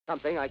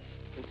something I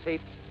can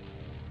see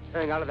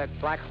turning out of that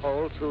black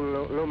hole,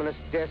 two luminous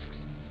discs.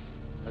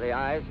 The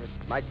eyes,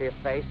 it might be a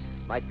face,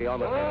 might be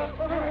almost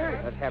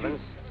a... But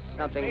heavens,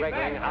 something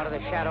wriggling out of the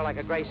shadow like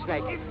a gray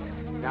snake.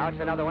 Now it's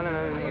another one,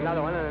 and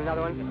another one, and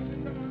another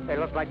one. They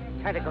look like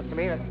tentacles to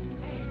me.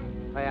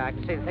 Oh, yeah, I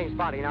can see the thing's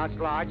body now. It's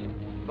large.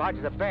 Large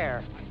as a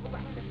bear.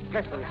 It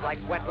glistens like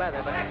wet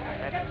leather, but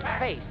that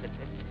face,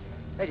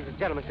 ladies and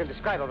gentlemen, it's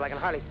indescribable. I can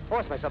hardly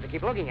force myself to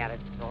keep looking at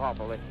it. It's so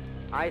awful. The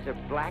eyes are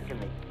black,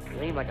 and they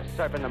gleam like a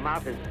serpent. The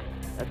mouth is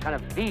a kind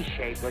of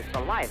V-shape with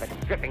saliva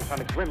dripping from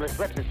its rimless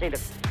lips and seem to,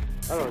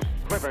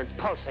 quiver and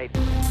pulsate.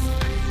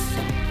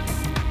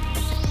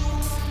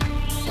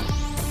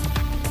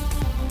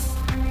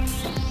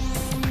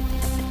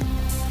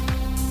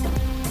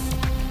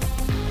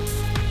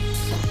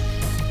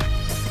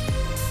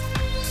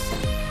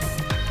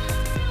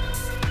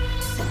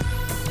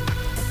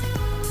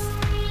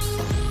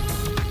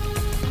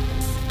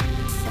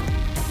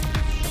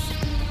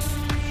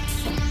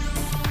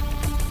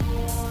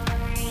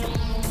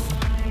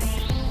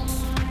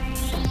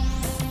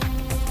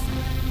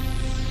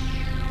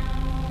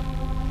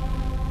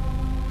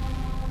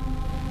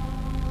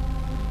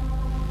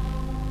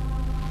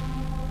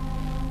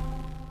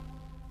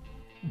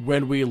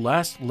 When we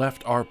last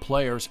left our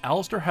players,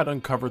 Alistair had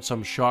uncovered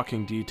some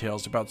shocking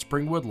details about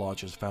Springwood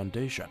Lodge's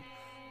foundation,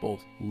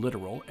 both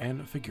literal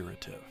and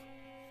figurative.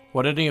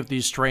 What any of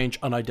these strange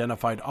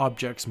unidentified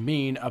objects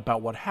mean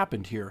about what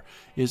happened here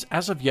is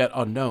as of yet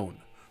unknown,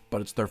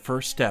 but it's their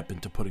first step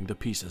into putting the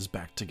pieces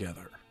back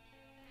together.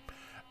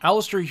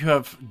 Alistair, you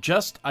have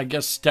just, I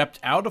guess,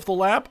 stepped out of the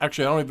lab.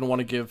 Actually, I don't even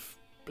want to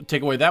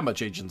take away that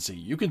much agency.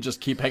 You can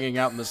just keep hanging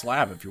out in this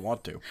lab if you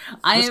want to.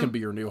 This can be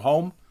your new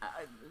home.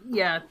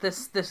 Yeah,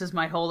 this is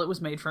my hole. It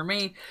was made for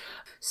me.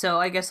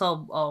 So I guess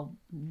I'll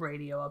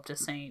radio up to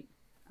Saint.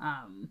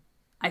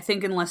 I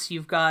think unless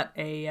you've got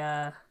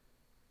a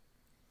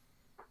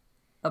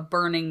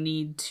burning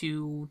need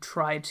to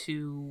try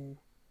to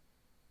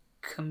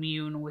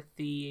commune with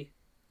the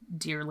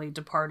dearly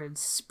departed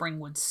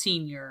Springwood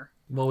Senior.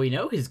 Well, we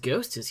know his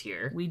ghost is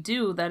here. We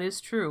do. That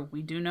is true.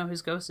 We do know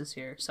his ghost is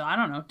here. So I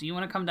don't know. Do you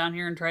want to come down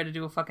here and try to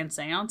do a fucking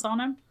seance on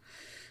him?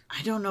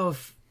 I don't know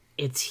if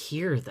it's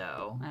here,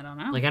 though. I don't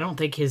know. Like, I don't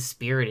think his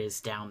spirit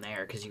is down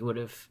there, because you would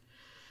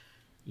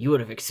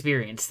have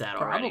experienced that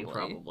already,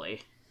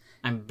 probably.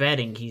 I'm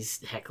betting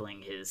he's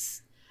heckling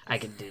his... I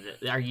could do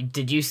that.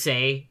 Did you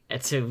say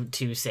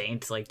to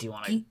Saint, like, do you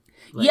want to...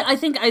 Like... Yeah, I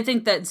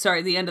think that,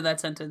 sorry, the end of that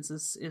sentence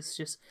is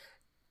just,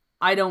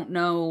 I don't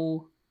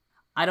know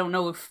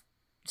if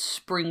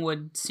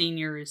Springwood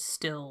Senior is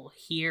still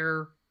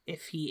here.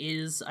 If he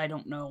is, I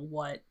don't know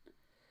what,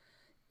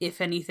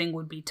 if anything,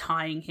 would be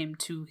tying him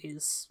to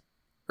his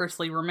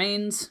earthly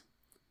remains.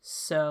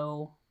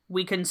 So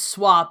we can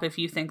swap if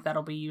you think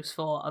that'll be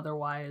useful.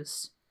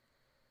 Otherwise,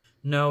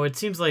 no, it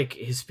seems like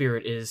his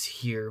spirit is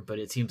here, but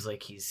it seems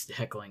like he's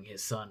heckling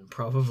his son,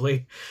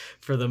 probably,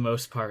 for the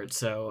most part.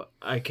 So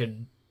I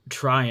could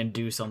try and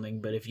do something,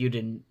 but if you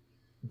didn't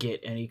get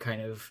any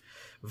kind of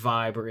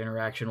vibe or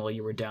interaction while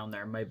you were down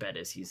there, my bet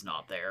is he's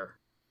not there.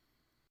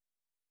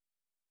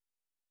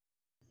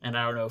 And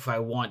I don't know if I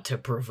want to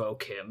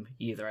provoke him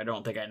either. I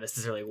don't think I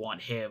necessarily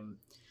want him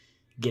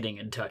getting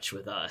in touch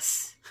with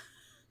us.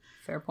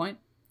 Fair point.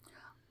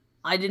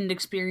 I didn't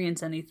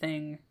experience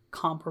anything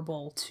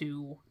comparable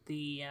to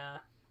the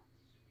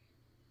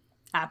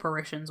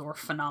apparitions or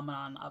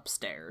phenomenon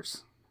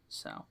upstairs.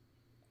 So,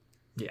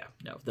 yeah,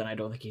 no, then I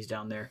don't think he's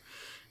down there.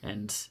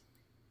 And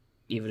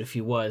even if he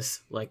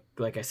was, like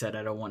I said,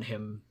 I don't want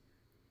him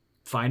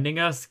finding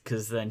us,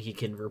 because then he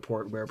can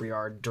report where we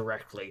are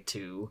directly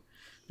to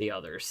the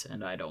others,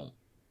 and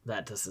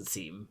that doesn't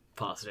seem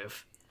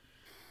positive.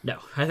 No,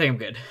 I think I'm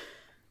good.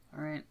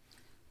 All right.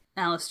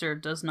 Alistair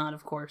does not,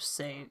 of course,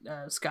 say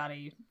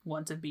Scotty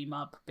wants to beam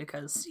up,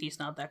 because he's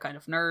not that kind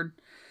of nerd.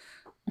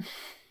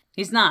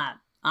 He's not.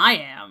 I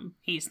am.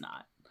 He's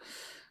not.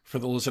 For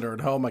the listener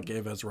at home, I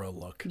gave Ezra a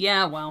look.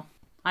 Yeah, well,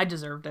 I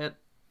deserved it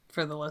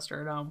for the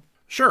listener at home.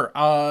 Sure.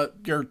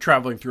 You're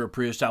traveling through a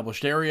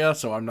pre-established area,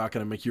 so I'm not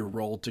going to make you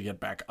roll to get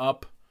back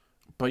up.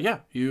 But yeah,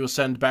 you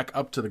ascend back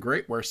up to the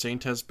grate where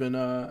Saint has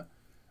been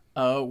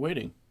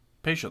waiting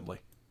patiently.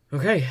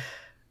 Okay.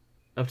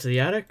 Up to the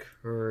attic,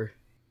 or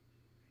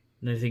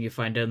anything you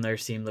find down there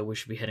seem that we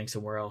should be heading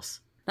somewhere else?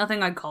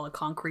 Nothing I'd call a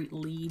concrete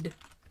lead.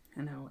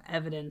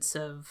 Evidence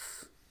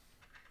of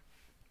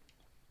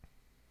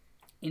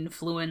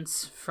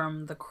influence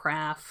from the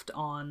craft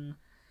on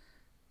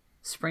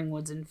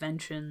Springwood's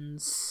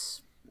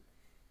inventions,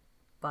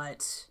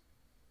 but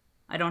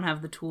I don't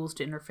have the tools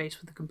to interface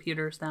with the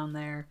computers down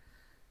there,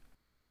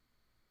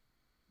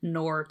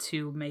 nor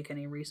to make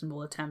any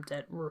reasonable attempt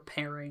at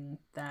repairing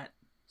that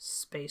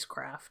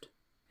spacecraft.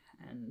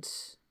 And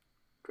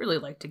I'd really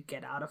like to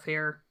get out of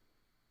here.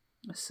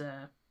 This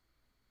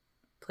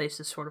place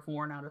has sort of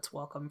worn out its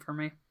welcome for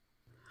me.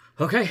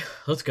 Okay,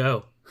 let's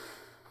go.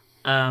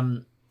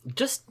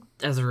 Just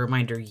as a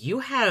reminder, you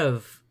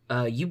have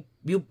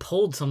you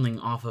pulled something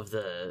off of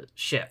the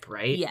ship,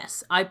 right?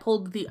 Yes, I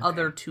pulled the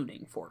other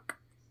tuning fork.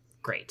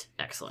 Great.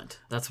 Excellent.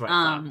 That's what I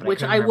thought. But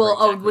which I I will.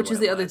 exactly Which is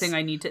what the it other was. thing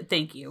I need to.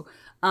 Thank you.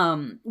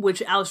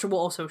 Which Alistair will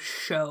also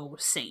show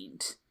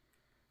Saint.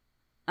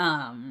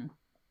 That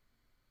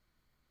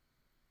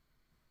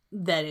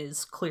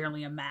is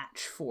clearly a match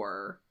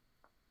for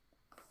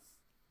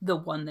the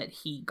one that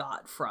he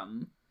got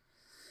from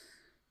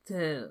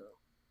the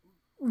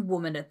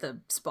woman at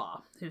the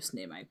spa, whose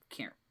name I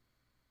can't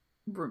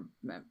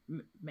remember.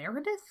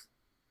 Meredith?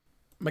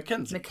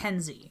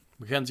 Mackenzie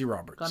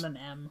Roberts. Got an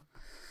M.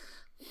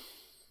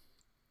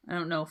 I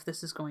don't know if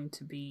this is going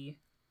to be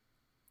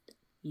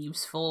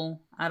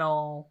useful at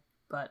all,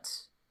 but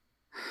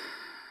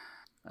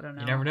I don't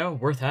know. You never know.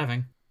 Worth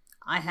having.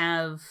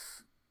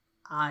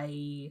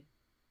 I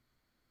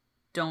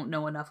don't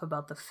know enough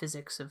about the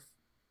physics of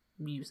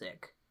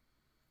music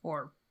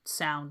or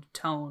sound,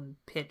 tone,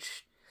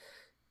 pitch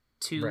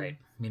to... Right.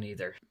 Me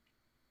neither.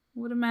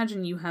 Would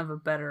imagine you have a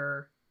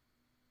better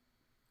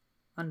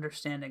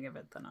understanding of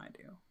it than I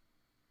do.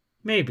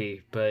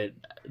 Maybe, but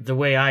the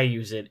way I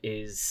use it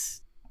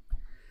is,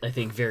 I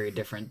think, very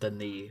different than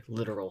the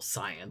literal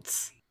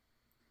science.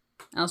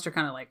 Alistair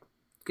kind of like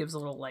gives a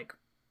little like,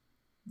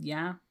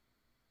 yeah,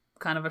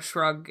 kind of a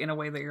shrug in a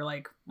way that you're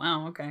like,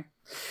 wow, okay.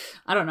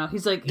 I don't know.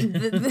 He's like,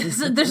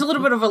 there's a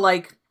little bit of a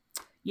like,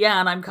 yeah,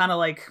 and I'm kind of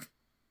like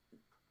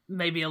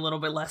maybe a little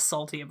bit less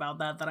salty about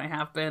that than I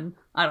have been.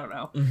 I don't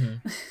know.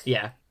 Mm-hmm.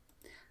 Yeah.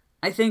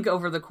 I think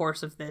over the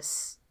course of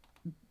this,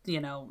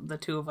 the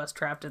two of us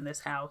trapped in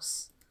this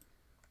house,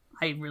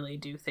 I really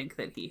do think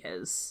that he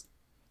has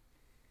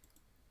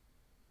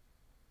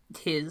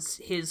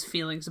his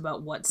feelings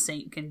about what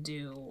Saint can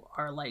do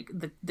are like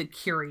the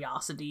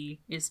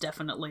curiosity is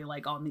definitely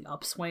like on the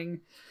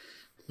upswing.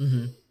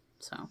 Mm-hmm.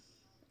 So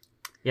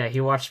yeah,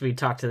 he watched me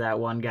talk to that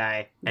one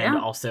guy and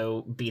Yeah.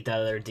 also beat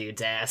that other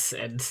dude's ass.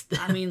 And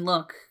I mean,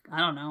 look, I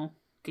don't know,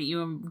 get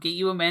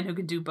you a man who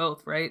can do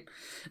both, right?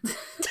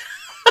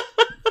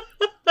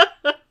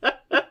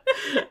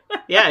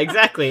 yeah,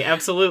 exactly,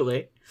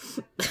 absolutely.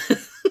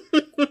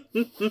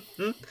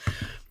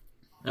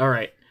 All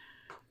right.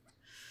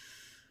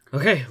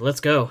 Okay, let's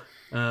go.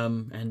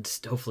 And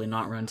hopefully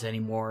not run into any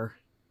more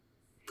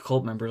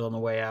cult members on the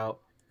way out.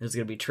 It's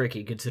gonna be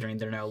tricky considering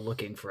they're now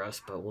looking for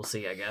us, but we'll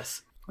see, I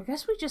guess. I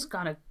guess we just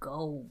gotta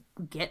go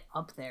get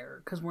up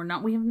there because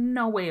we have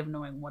no way of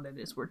knowing what it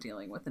is we're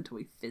dealing with until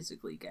we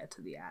physically get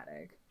to the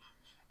attic.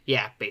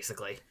 Yeah,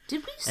 basically.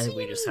 Did we see I think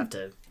we just have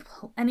to...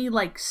 any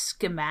like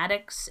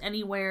schematics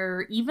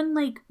anywhere, even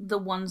like the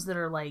ones that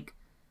are like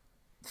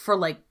for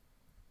like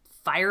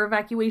fire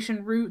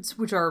evacuation routes,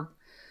 which are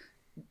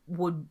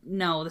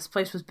no, this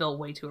place was built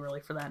way too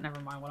early for that.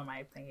 Never mind, what am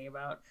I thinking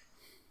about?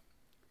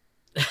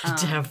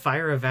 to have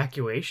fire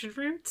evacuation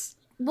routes?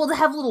 Well, to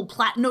have little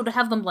to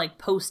have them like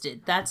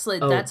posted. That's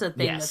like that's a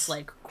thing yes. that's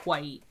like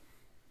quite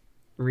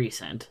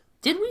recent.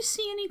 Did we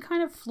see any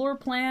kind of floor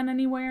plan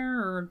anywhere,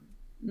 or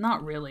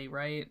not really?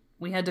 Right,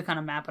 we had to kind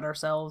of map it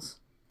ourselves.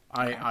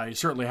 I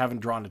certainly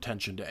haven't drawn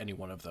attention to any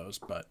one of those,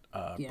 but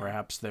Yeah.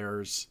 perhaps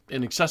there's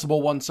an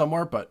accessible one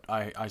somewhere, but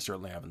I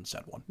certainly haven't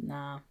said one.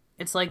 Nah.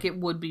 It's like it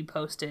would be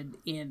posted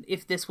in,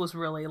 if this was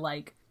really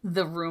like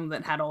the room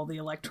that had all the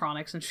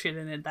electronics and shit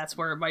in it, that's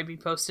where it might be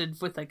posted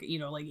with like,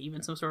 like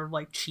even some sort of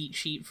like cheat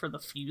sheet for the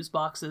fuse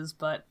boxes.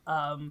 But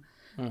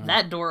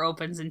that door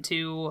opens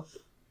into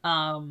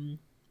the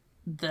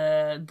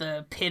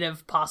pit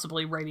of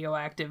possibly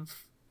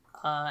radioactive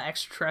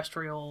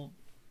extraterrestrial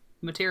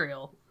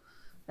material,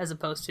 as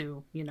opposed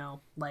to,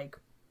 like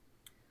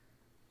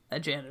a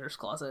janitor's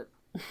closet.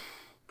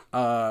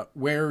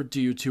 Where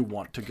do you two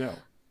want to go?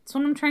 So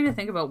when I'm trying to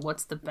think about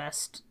what's the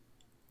best,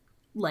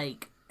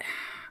 like,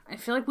 I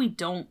feel like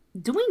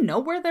do we know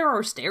where there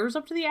are stairs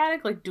up to the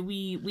attic? Like,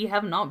 we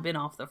have not been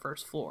off the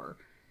first floor.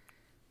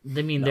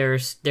 I mean, there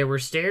were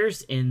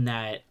stairs in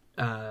that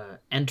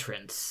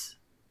entrance,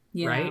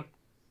 Yeah. right?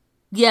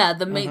 Yeah,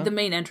 the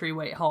main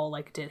entryway hall,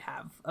 like, did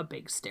have a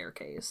big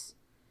staircase.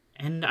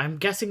 And I'm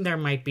guessing there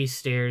might be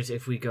stairs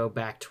if we go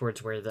back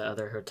towards where the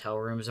other hotel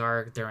rooms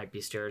are. There might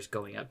be stairs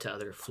going up to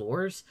other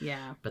floors.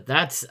 Yeah. But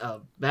that's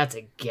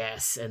a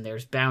guess, and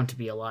there's bound to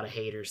be a lot of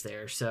haters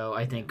there. So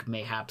I think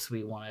mayhaps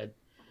we want to...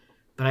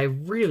 But I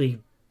really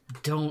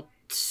don't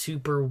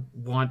super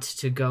want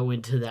to go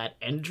into that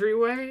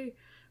entryway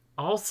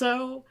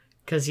also,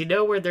 because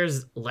where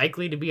there's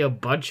likely to be a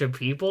bunch of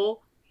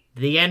people?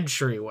 The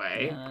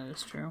entryway. Yeah, that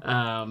is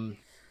true.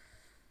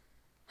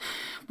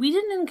 We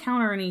didn't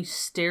encounter any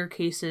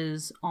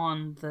staircases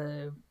on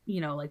the,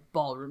 like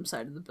ballroom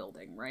side of the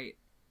building, right?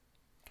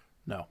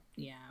 No.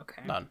 Yeah,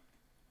 okay. None.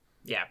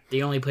 Yeah,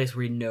 the only place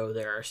we know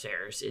there are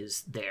stairs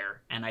is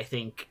there. And I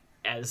think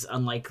as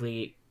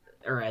unlikely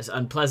or as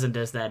unpleasant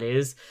as that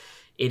is,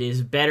 it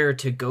is better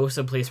to go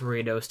someplace where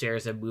we know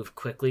stairs and move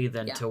quickly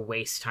than to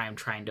waste time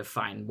trying to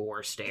find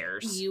more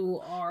stairs.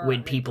 You are...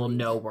 when people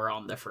know we're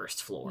on the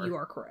first floor. You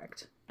are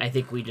correct. I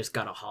think we just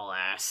gotta haul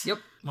ass. Yep.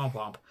 Womp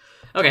womp.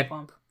 Okay.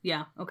 Bump.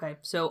 Yeah, okay.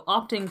 So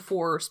opting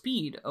for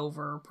speed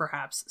over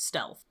perhaps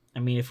stealth. I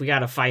mean, if we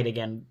gotta fight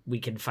again, we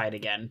can fight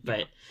again,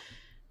 but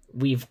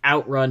we've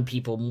outrun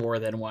people more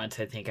than once.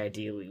 I think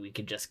ideally we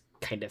could just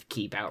kind of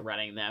keep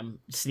outrunning them,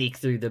 sneak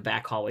through the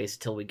back hallways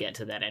until we get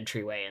to that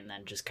entryway, and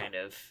then just kind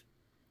of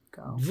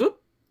Go.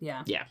 whoop.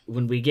 Yeah. Yeah.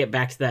 When we get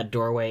back to that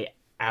doorway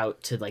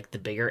out to like the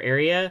bigger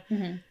area,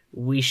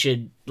 we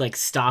should like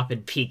stop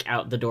and peek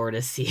out the door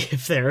to see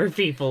if there are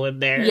people in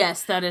there.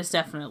 Yes, that is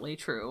definitely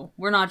true.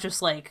 We're not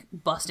just like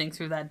busting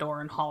through that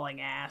door and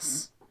hauling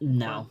ass.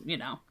 No. Or, you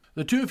know.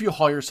 The two of you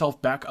haul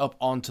yourself back up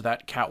onto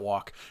that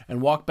catwalk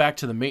and walk back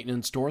to the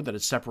maintenance door that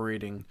is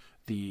separating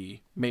the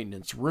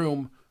maintenance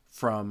room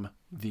from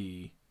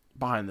the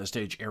behind the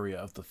stage area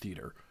of the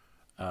theater.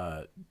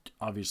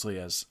 Obviously,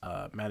 as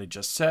Matty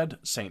just said,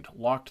 Saint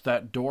locked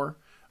that door,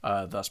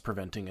 thus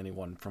preventing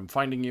anyone from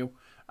finding you.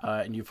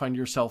 And you find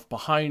yourself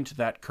behind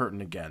that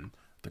curtain again,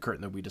 the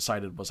curtain that we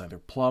decided was either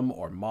plum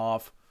or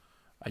mauve.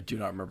 I do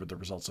not remember the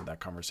results of that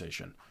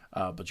conversation,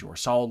 but you are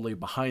solidly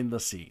behind the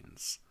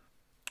scenes.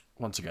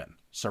 Once again,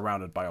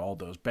 surrounded by all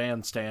those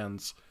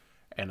bandstands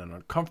and an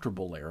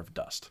uncomfortable layer of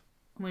dust.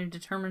 We've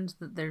determined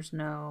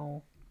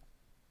that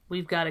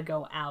we've got to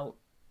go out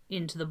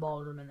into the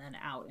ballroom and then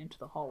out into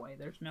the hallway.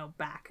 There's no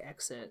back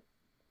exit.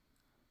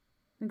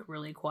 I think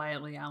really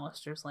quietly,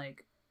 Alistair's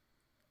like,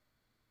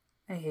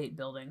 I hate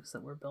buildings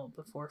that were built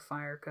before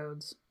fire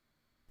codes.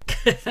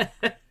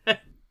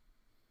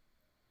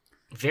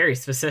 Very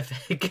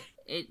specific.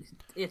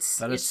 It's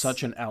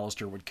such an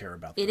Alistair would care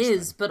about this. It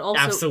is, but also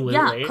Absolutely.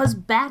 Yeah, because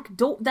back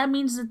door, that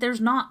means that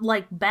there's not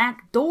like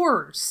back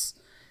doors.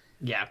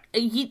 Yeah.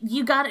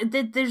 You got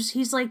it.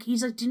 He's like, do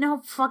you know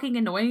how fucking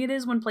annoying it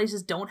is when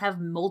places don't have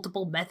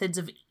multiple methods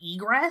of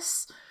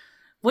egress?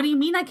 What do you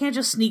mean I can't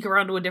just sneak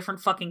around to a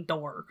different fucking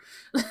door?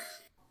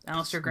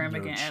 Alistair Graham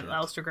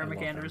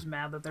McAndrews is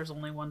mad that there's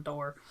only one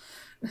door.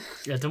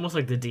 Yeah, it's almost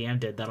like the DM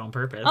did that on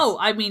purpose. Oh,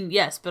 I mean,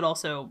 yes, but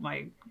also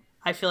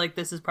I feel like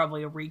this is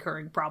probably a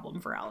recurring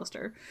problem for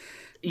Alistair.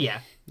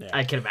 Yeah.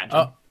 I can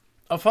imagine.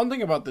 A fun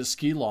thing about this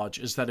ski lodge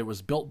is that it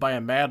was built by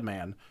a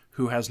madman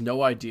who has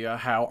no idea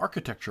how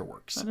architecture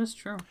works. That is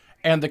true.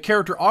 And the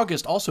character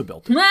August also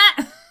built it.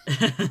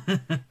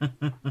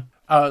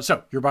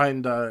 So you're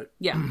behind.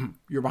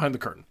 You're behind the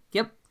curtain.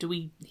 Yep. Do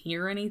we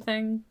hear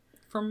anything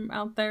from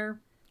out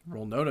there?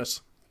 Roll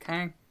notice.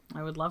 Okay,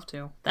 I would love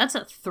to. That's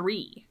a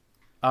 3.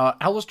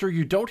 Alistair,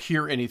 you don't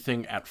hear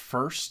anything at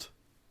first.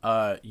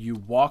 You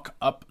walk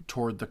up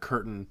toward the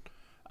curtain,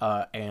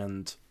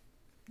 and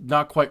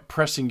not quite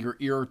pressing your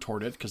ear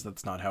toward it, because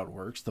that's not how it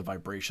works. The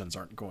vibrations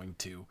aren't going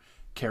to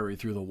carry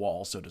through the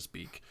wall, so to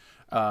speak.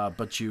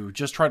 But you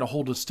just try to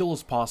hold as still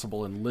as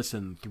possible and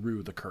listen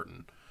through the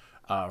curtain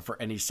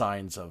for any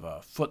signs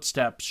of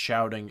footsteps,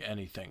 shouting,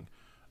 anything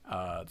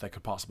that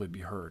could possibly be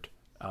heard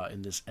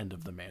in this end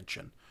of the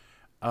mansion.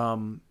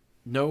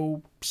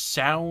 No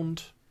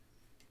sound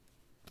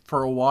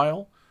for a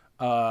while,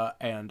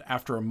 and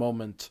after a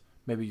moment,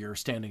 maybe you're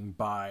standing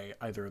by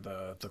either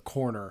the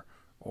corner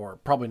or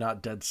probably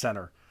not dead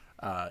center.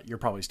 You're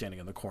probably standing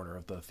in the corner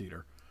of the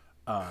theater.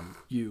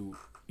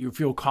 You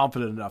feel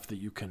confident enough that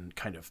you can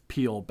kind of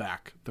peel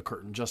back the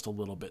curtain just a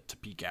little bit to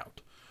peek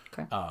out.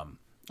 Okay.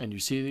 And you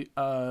see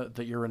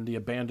that you're in the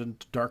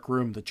abandoned dark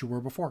room that you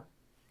were before.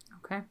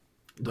 Okay.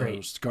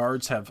 Those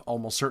guards have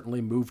almost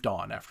certainly moved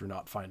on after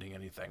not finding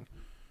anything,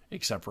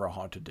 except for a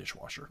haunted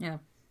dishwasher. Yeah.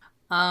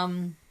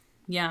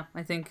 Yeah,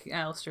 I think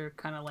Alistair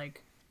kind of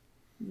like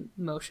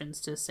motions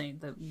to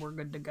Saint that we're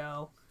good to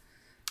go.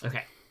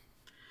 Okay.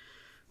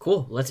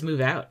 Cool. Let's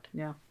move out.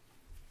 Yeah.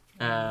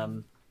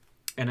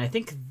 And I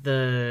think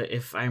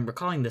if I'm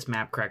recalling this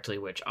map correctly,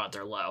 which odds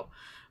are low,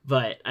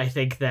 but I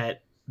think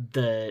that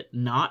the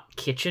not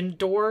kitchen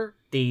door,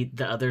 the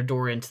other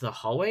door into the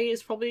hallway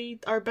is probably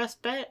our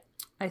best bet.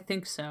 I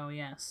think so,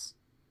 yes.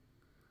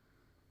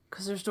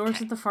 Because there's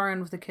doors at the far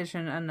end of the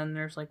kitchen, and then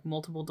there's like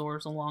multiple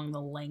doors along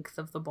the length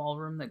of the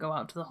ballroom that go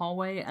out to the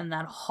hallway, and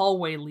that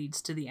hallway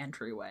leads to the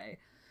entryway.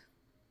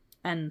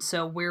 And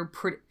so we're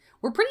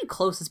pretty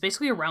close. It's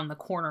basically around the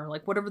corner,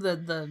 like whatever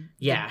the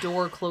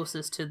door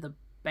closest to the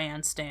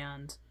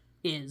bandstand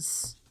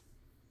is.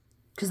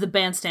 Because the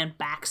bandstand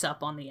backs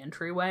up on the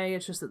entryway.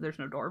 It's just that there's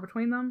no door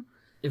between them.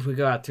 If we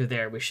go out through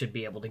there, we should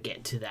be able to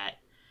get to that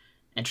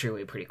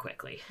entryway pretty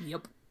quickly.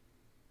 Yep.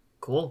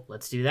 Cool.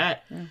 Let's do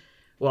that. Yeah.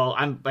 Well,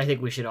 I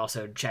think we should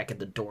also check at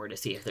the door to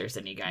see if there's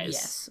any guys.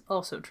 Yes,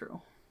 also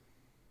true.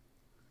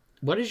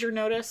 What is your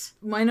notice?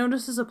 My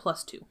notice is a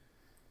 +2.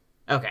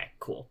 Okay,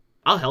 cool.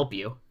 I'll help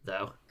you,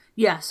 though.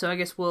 Yeah, so I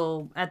guess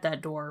we'll, at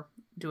that door,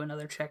 do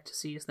another check to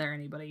see is there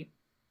anybody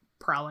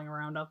prowling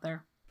around out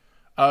there.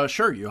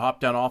 Sure, you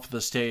hop down off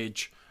the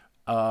stage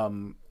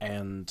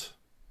and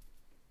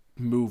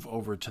move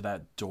over to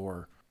that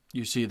door.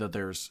 You see that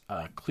there's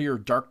clear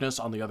darkness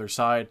on the other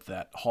side.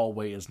 That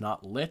hallway is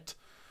not lit.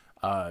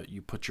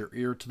 You put your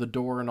ear to the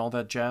door and all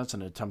that jazz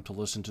and attempt to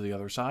listen to the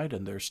other side,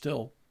 and there's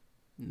still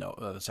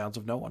the sounds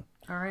of no one.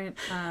 All right.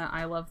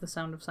 I Love the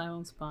Sound of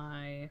Silence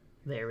by...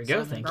 There we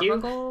go. Simon Thank you.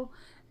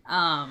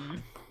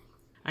 Garfunkel.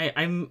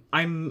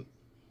 I'm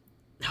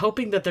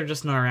hoping that they're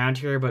just not around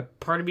here, but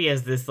part of me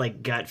has this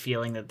like gut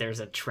feeling that there's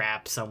a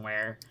trap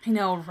somewhere. I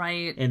know,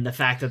 right? In the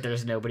fact that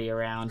there's nobody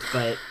around,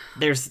 but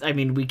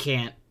we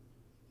can't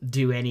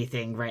do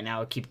anything right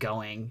now. Keep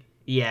going.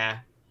 Yeah.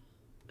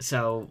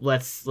 So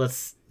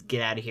let's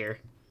get out of here.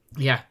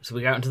 Yeah. So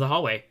we got into the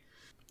hallway.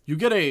 You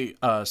get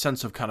a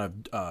sense of kind of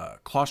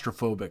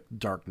claustrophobic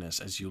darkness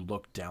as you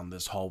look down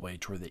this hallway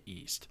toward the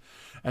east.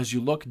 As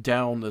you look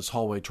down this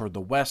hallway toward the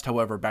west,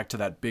 however, back to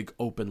that big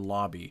open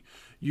lobby,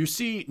 you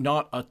see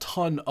not a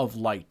ton of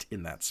light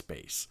in that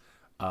space.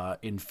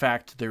 In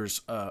fact,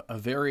 there's a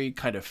very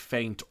kind of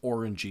faint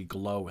orangey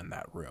glow in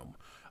that room,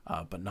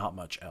 but not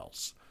much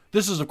else.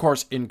 This is, of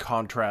course, in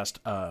contrast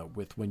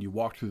with when you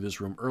walked through this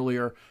room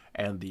earlier,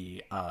 and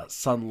the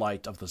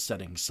sunlight of the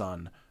setting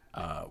sun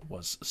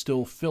was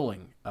still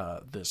filling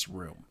this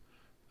room.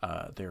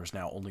 There's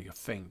now only a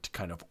faint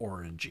kind of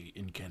orangey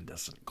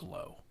incandescent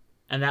glow.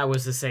 And that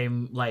was the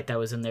same light that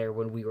was in there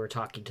when we were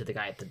talking to the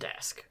guy at the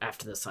desk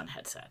after the sun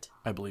had set.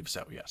 I believe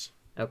so, yes.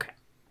 Okay.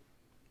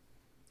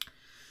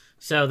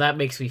 So that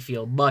makes me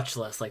feel much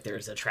less like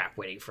there's a trap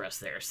waiting for us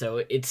there.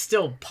 So it's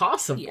still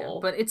possible. Yeah,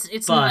 but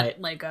it's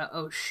not like a,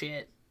 oh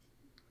shit.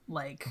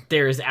 Like,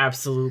 there is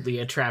absolutely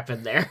a trap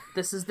in there.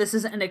 This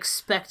is an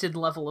expected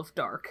level of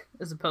dark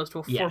as opposed to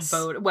a Yes.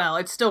 foreboding. Well,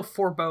 it's still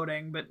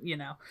foreboding, but you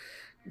know.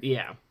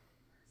 Yeah.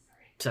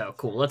 So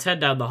cool. Let's head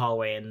down the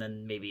hallway and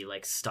then maybe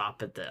like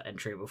stop at the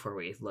entry before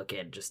we look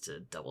in just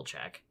to double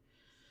check.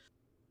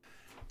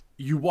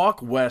 You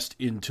walk west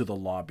into the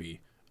lobby,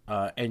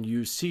 and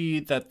you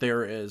see that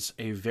there is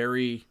a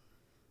very...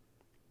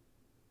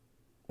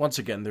 Once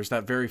again, there's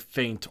that very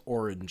faint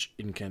orange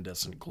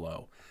incandescent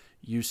glow.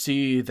 You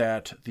see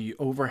that the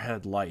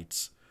overhead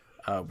lights,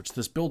 which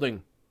this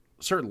building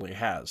certainly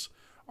has,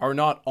 are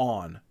not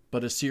on,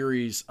 but a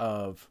series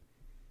of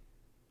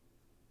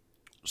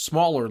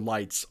smaller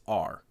lights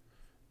are.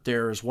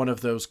 There's one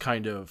of those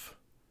kind of...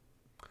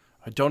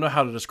 I don't know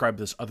how to describe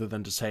this other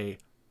than to say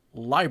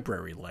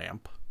library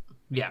lamp.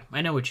 Yeah,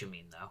 I know what you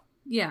mean, though.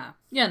 Yeah,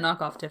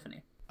 knock off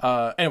Tiffany.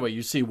 Anyway,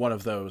 you see one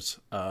of those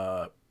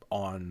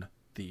on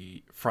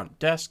the front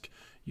desk.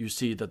 You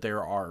see that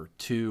there are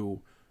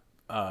two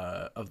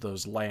of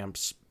those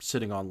lamps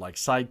sitting on like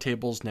side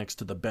tables next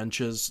to the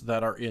benches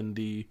that are in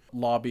the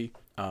lobby.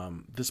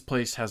 This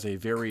place has a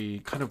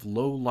very kind of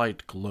low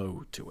light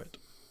glow to it,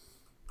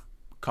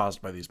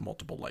 caused by these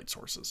multiple light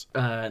sources.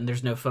 And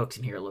there's no folks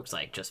in here, it looks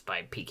like, just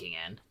by peeking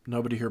in.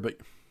 Nobody here but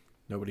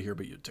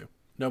you two.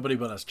 Nobody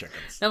but us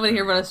chickens. Nobody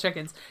here but us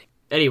chickens.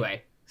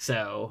 Anyway,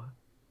 so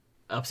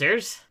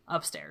upstairs?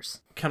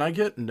 Upstairs. Can I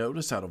get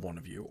notice out of one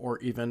of you, or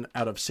even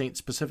out of Saint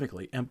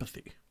specifically,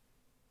 empathy?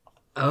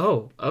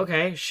 Oh,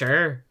 okay,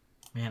 sure.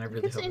 Man, I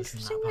really It's hope this is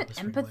interesting not that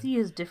Papa empathy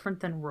is different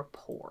than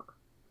rapport.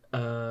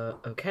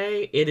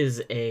 Okay, it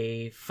is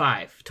a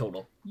 5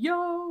 total.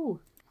 Yo!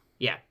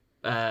 Yeah,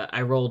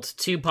 I rolled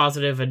 2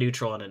 positive, a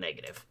neutral, and a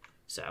negative.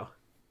 So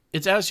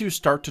It's as you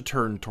start to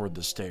turn toward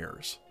the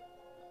stairs.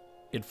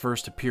 It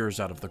first appears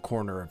out of the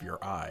corner of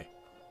your eye.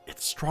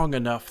 It's strong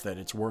enough that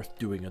it's worth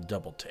doing a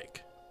double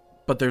take.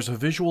 But there's a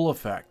visual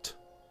effect,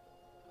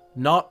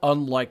 not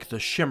unlike the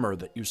shimmer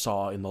that you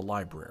saw in the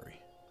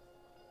library,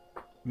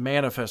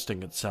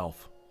 manifesting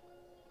itself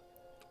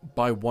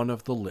by one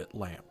of the lit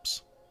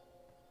lamps.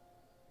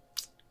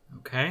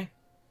 okay.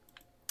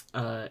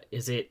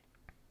 Is it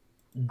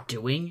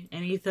doing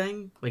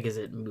anything? Like, is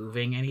it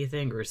moving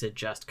anything, or is it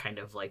just kind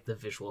of like the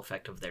visual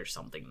effect of there's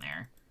something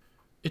there?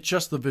 It's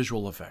just the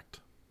visual effect.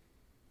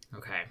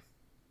 Okay.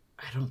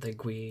 I don't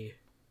think we...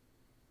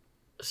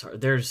 Sorry,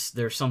 there's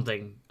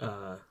something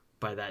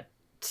by that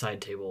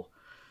side table.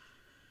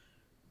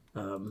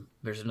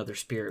 There's another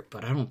spirit,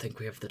 but I don't think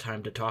we have the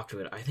time to talk to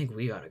it. I think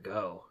we gotta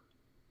go.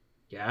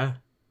 Yeah?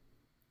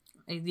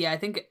 Yeah, I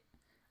think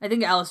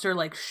Alistair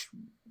like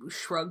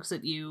shrugs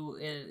at you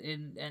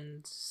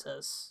and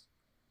says,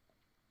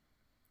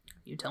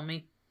 "You tell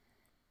me."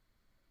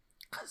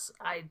 Because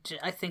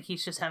I think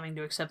he's just having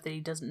to accept that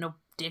he doesn't know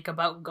dick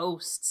about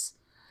ghosts.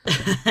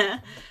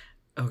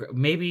 Okay,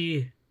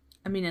 maybe...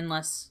 I mean,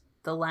 unless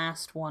the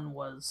last one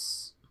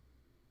was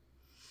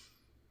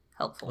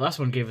helpful. The last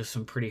one gave us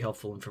some pretty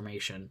helpful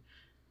information.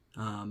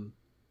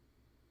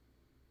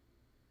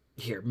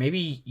 Here,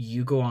 maybe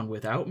you go on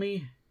without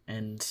me,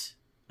 and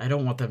I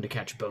don't want them to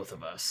catch both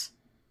of us.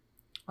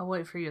 I'll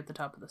wait for you at the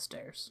top of the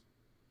stairs.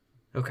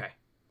 Okay.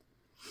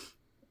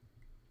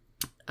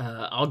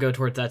 I'll go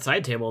towards that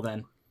side table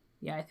then.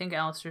 Yeah, I think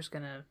Alistair's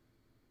gonna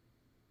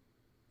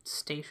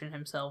station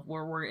himself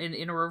where we're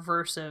in a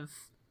reverse of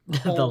the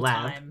whole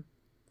lab. time.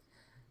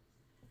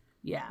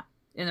 Yeah,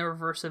 in the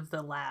reverse of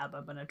the lab,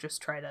 I'm gonna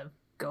just try to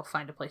go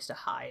find a place to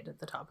hide at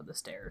the top of the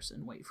stairs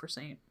and wait for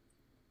Saint.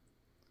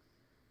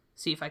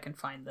 See if I can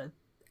find the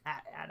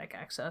attic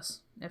access,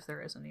 if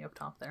there is any up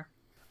top there.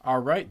 All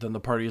right, then the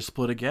party is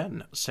split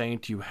again.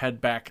 Saint, you head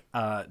back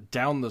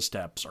down the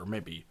steps, or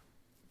maybe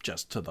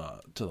just to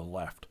the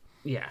left.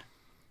 Yeah.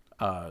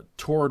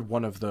 Toward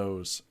one of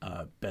those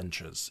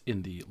benches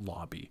in the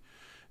lobby.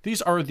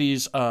 These are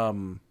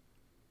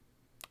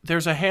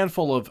there's a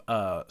handful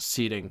of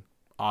seating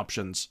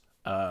options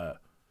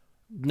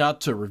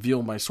not to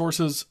reveal my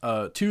sources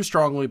too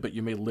strongly, but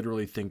you may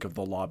literally think of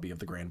the lobby of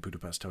the Grand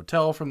Budapest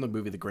Hotel from the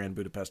movie The Grand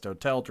Budapest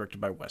Hotel, directed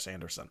by Wes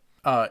Anderson.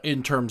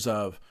 In terms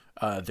of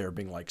there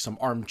being like some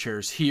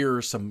armchairs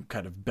here, some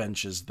kind of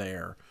benches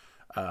there.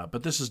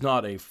 But this is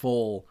not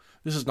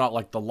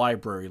like the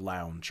library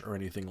lounge or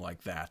anything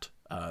like that.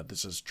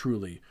 This is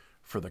truly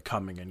for the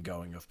coming and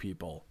going of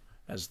people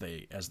as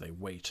they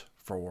wait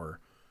for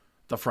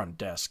the front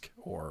desk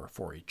or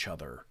for each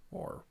other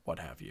or what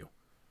have you.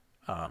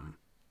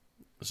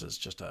 This is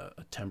just a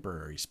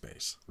temporary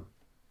space.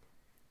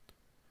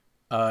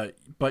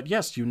 But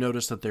yes, you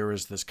notice that there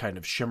is this kind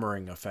of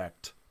shimmering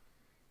effect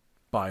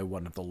by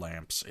one of the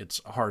lamps. It's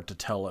hard to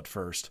tell at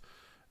first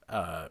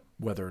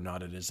whether or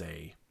not it is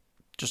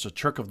just a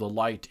trick of the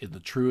light in the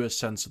truest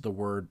sense of the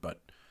word,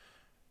 but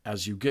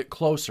as you get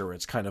closer,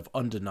 it's kind of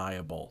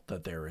undeniable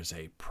that there is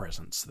a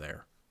presence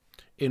there.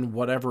 In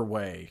whatever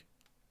way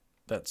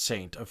that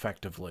saint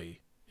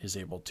effectively is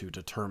able to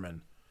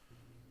determine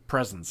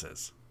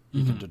presences,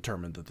 you can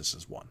determine that this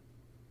is one.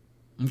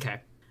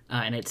 Okay.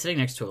 And it's sitting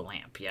next to a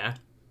lamp, yeah?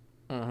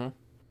 Mm-hmm.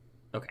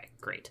 Okay,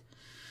 great.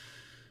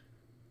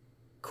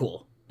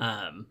 Cool.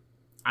 I'm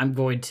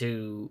going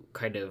to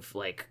kind of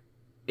like...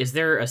 Is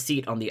there a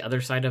seat on the other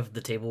side of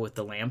the table with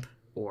the lamp,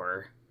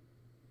 or...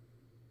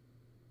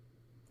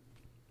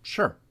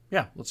 Sure.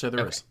 Yeah, let's say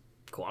there is.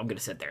 Cool, I'm going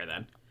to sit there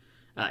then.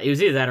 It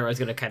was either that or I was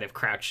going to kind of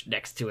crouch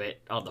next to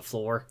it on the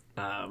floor.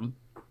 But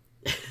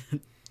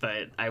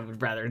I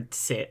would rather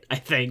sit, I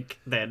think,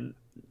 than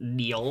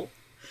kneel.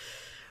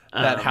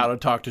 That how to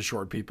talk to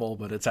short people,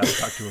 but it's how to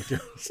talk to a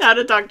ghost. How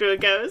to talk to a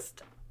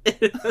ghost.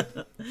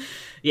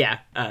 Yeah,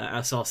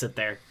 so I'll sit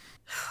there.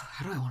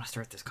 How do I want to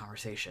start this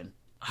conversation?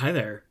 Hi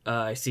there.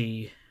 I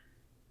see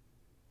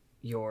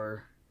you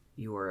are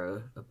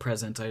a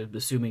present. I'm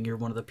assuming you're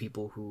one of the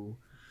people who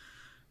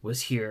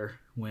was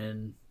here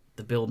when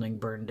the building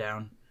burned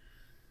down.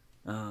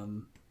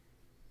 And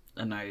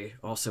I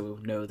also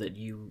know that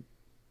you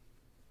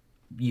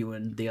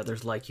and the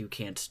others like you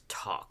can't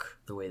talk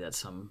the way that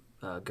some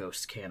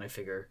ghosts can. I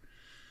figure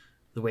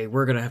the way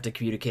we're going to have to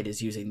communicate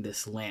is using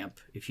this lamp.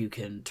 If you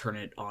can turn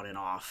it on and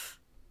off.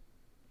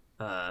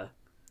 I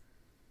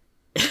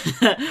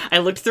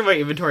looked through my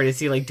inventory to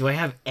see, like, do I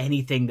have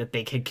anything that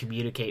they can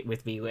communicate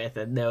with me with?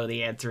 And no,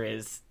 the answer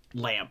is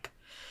lamp.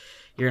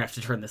 You're going to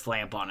have to turn this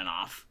lamp on and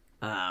off.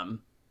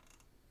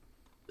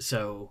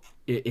 So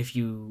if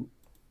you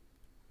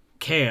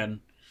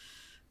can,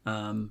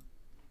 turn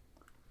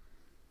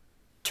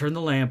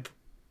the lamp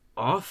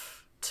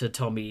off to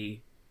tell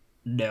me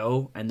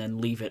no, and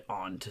then leave it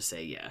on to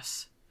say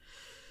yes.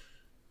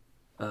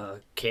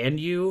 Can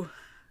you?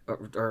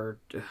 Or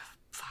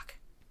fuck.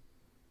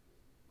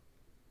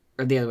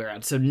 Or the other way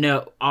around. So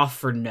no, off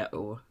for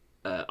no.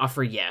 Off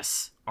for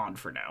yes, on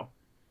for no.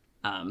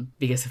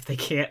 Because if they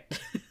can't,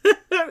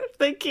 if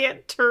they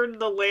can't turn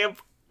the lamp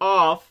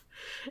off,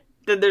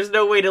 then there's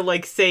no way to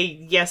like say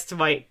yes to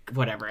my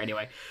whatever.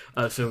 Anyway,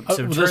 so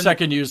the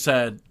second you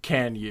said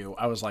 "can you,"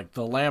 I was like,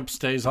 the lamp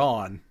stays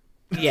on.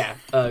 Yeah.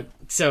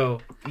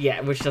 So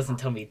yeah, which doesn't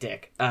tell me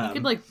dick. You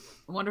could like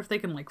I wonder if they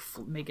can like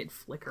make it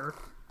flicker.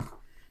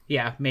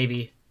 Yeah,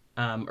 maybe.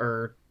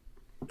 Or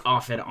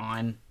off and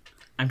on.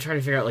 I'm trying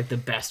to figure out like the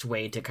best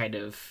way to kind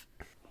of.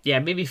 Yeah,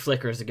 maybe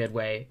flicker is a good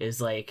way. Is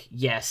like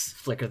yes,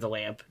 flicker the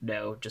lamp.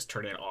 No, just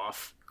turn it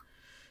off,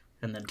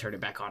 and then turn it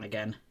back on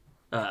again.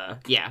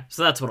 Yeah,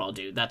 so that's what I'll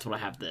do. That's what I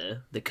have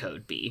the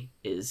code be,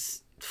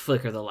 is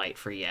flicker the light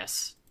for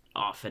yes,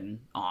 off and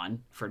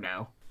on for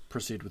no.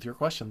 Proceed with your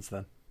questions,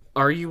 then.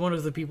 Are you one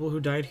of the people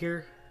who died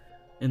here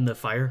in the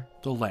fire?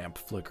 The lamp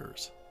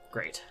flickers.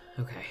 Great,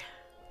 okay.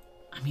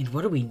 I mean,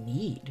 what do we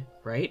need,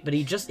 right? But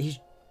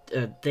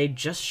they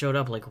just showed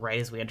up, like, right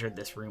as we entered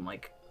this room.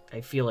 Like,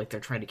 I feel like they're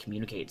trying to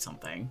communicate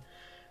something,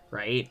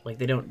 right? Like,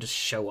 they don't just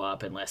show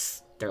up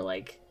unless they're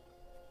like,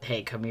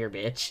 hey, come here,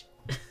 bitch.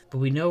 But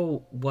we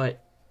know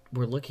what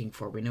we're looking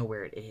for. We know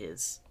where it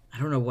is. I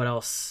don't know what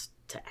else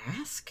to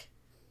ask.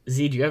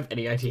 Z, do you have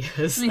any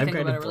ideas? Let me think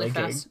about it really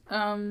fast.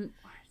 And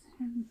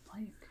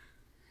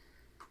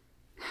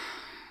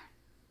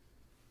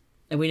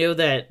we know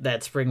that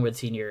Springwood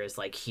Senior is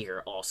like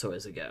here also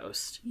as a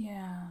ghost.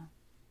 Yeah.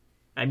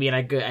 I mean,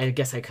 I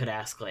guess I could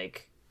ask,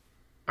 like,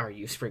 are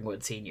you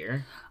Springwood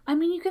Senior? I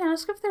mean, you can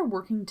ask if they're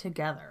working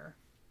together.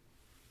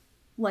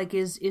 Like,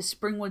 is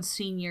Springwood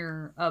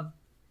Senior a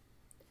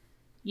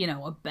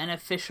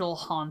beneficial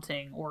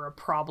haunting or a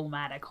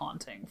problematic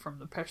haunting from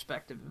the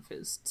perspective of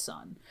his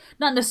son?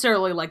 Not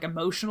necessarily, like,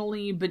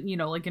 emotionally, but,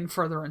 like, in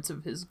furtherance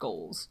of his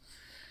goals.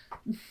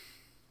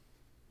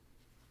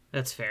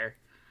 That's fair.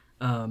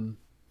 I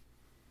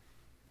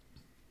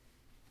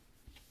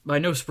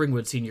know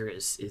Springwood Senior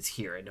is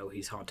here. I know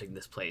he's haunting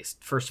this place.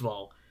 First of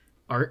all,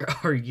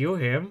 are you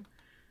him?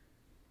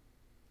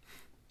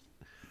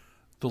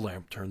 The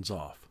lamp turns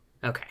off.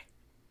 Okay.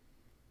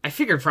 I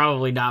figured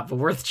probably not, but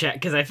worth check,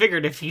 because I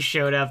figured if he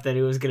showed up that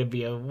it was going to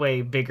be a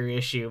way bigger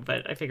issue,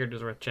 but I figured it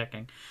was worth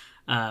checking.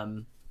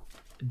 Do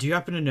you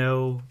happen to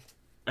know...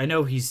 I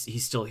know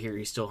he's still here.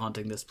 He's still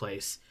haunting this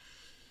place.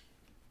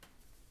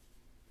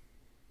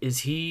 is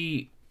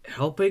he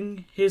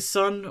helping his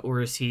son,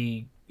 or is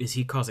he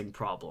causing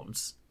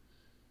problems?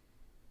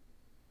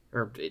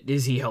 Or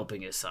is he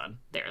helping his son?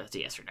 There, that's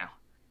a yes or no.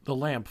 The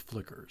lamp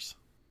flickers.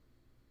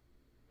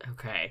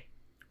 Okay.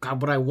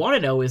 God, what I want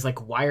to know is,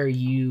 like, why are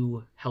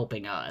you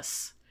helping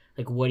us?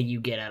 Like, what do you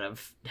get out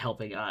of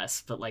helping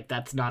us? But, like,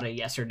 that's not a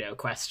yes or no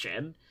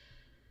question.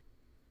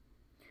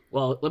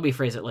 Well, let me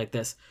phrase it like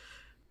this.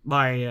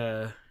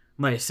 My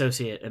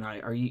associate and I,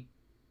 are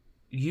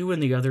you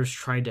and the others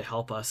trying to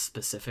help us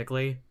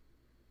specifically?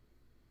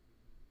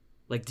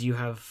 Like, do you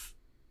have...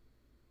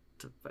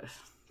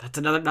 That's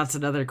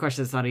another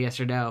question that's not a yes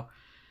or no.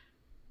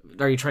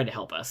 Are you trying to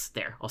help us?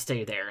 There, I'll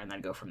stay there and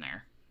then go from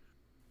there.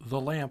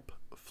 The lamp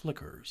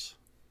flickers.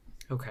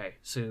 Okay,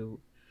 so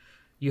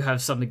you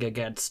have something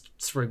against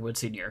Springwood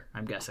Sr.,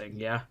 I'm guessing,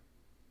 yeah?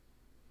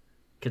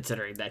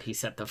 Considering that he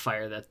set the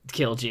fire that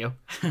killed you.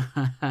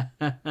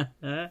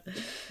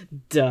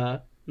 Duh.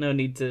 No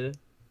need to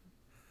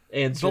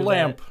answer The that.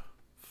 lamp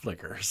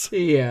flickers.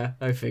 Yeah,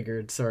 I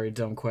figured. Sorry,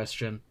 dumb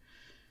question.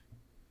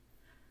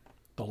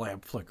 The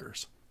lamp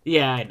flickers.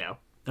 Yeah, I know.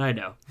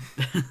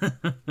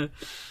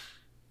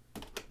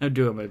 I'm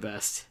doing my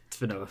best. It's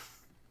been a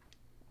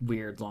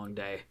weird, long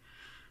day.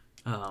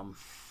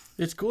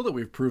 It's cool that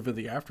we've proven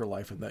the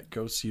afterlife and that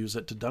ghosts use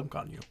it to dunk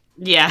on you.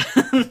 Yeah.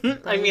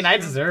 I mean, I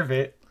deserve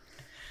it.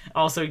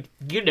 Also,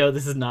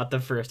 this is not the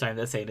first time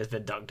that Saint has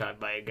been dunked on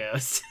by a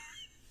ghost.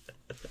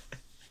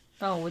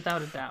 Oh,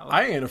 without a doubt.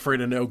 I ain't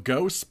afraid of no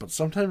ghosts, but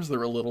sometimes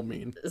they're a little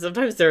mean.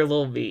 Sometimes they're a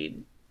little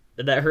mean.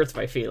 And that hurts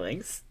my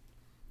feelings.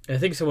 I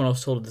think someone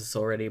else told us this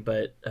already,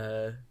 but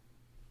the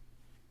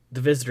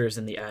visitor's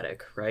in the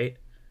attic, right?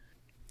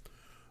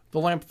 The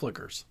lamp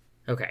flickers.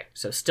 Okay,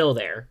 so still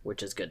there,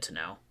 which is good to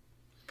know.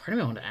 Part of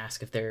me I want to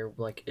ask if they're,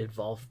 like,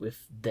 involved,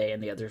 if they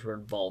and the others were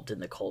involved in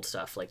the cult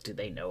stuff. Like, do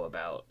they know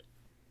about...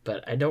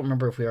 But I don't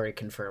remember if we already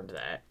confirmed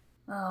that.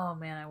 Oh,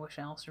 man, I wish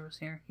Alistair was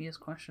here. He has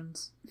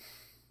questions.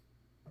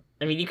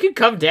 I mean, you could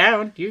come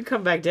down. You can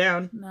come back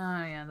down. No,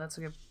 yeah, that's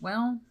a good...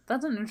 Well,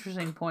 that's an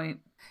interesting point.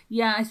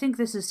 Yeah, I think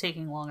this is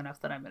taking long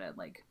enough that I'm gonna,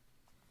 like...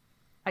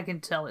 I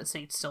can tell that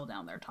Saint's still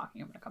down there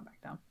talking. I'm gonna come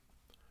back down.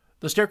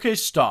 The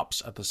staircase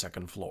stops at the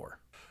second floor.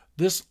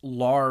 This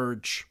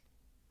large,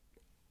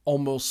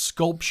 almost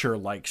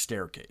sculpture-like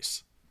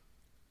staircase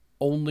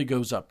only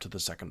goes up to the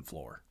second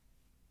floor.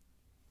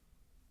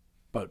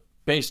 But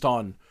based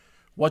on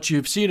what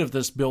you've seen of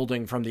this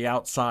building from the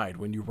outside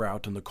when you were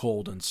out in the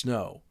cold and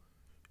snow,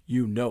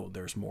 you know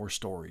there's more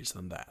stories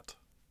than that.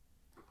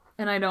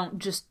 And I don't,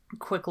 just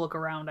quick look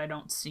around, I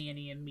don't see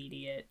any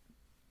immediate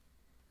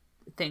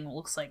thing that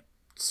looks like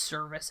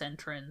service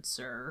entrance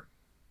or...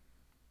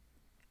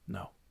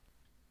 No.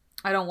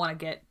 I don't want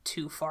to get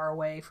too far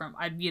away from...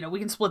 we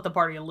can split the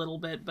party a little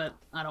bit, but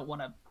I don't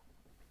want to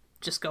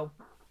just go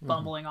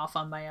bumbling off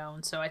on my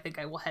own, so I think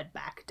I will head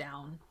back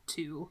down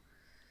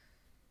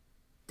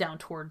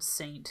towards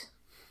Saint.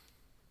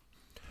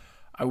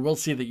 I will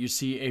say that you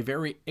see a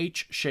very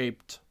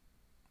H-shaped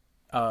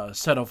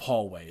set of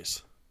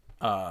hallways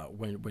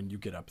when you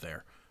get up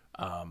there.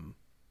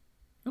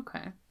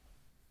 Okay.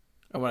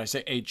 And when I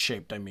say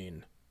H-shaped, I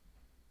mean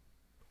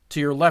to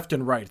your left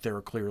and right there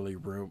are clearly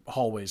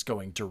hallways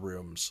going to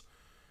rooms,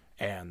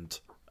 and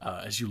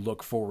as you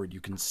look forward you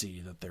can see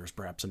that there's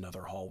perhaps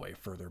another hallway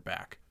further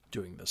back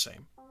doing the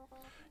same.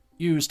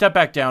 You step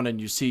back down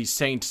and you see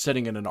Saint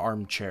sitting in an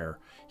armchair.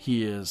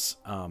 He is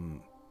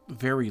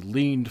very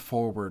leaned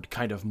forward,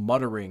 kind of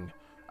muttering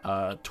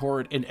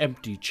toward an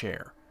empty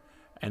chair.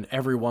 And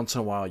every once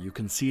in a while you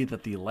can see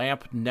that the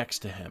lamp next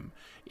to him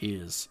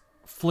is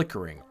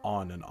flickering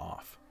on and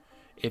off.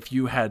 If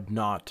you had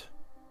not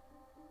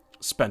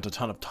spent a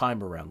ton of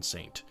time around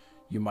Saint,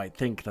 you might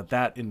think that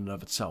that in and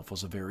of itself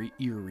was a very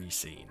eerie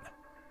scene.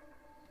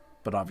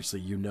 But obviously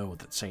you know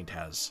that Saint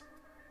has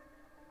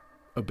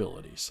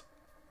abilities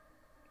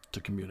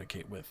to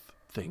communicate with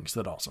things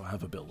that also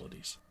have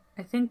abilities.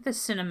 I think the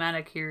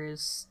cinematic here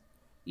is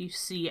you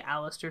see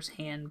Alistair's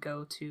hand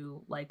go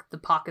to, like, the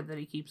pocket that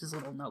he keeps his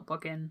little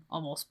notebook in,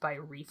 almost by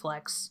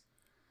reflex,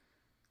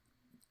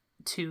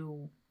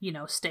 to,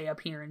 stay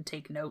up here and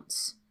take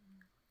notes.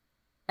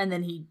 And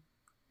then he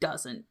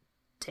doesn't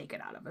take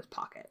it out of his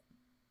pocket.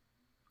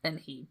 And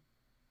he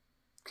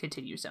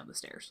continues down the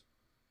stairs.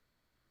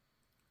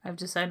 I've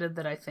decided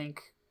that I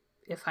think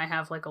if I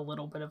have, like, a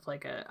little bit of,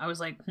 like, I was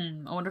like,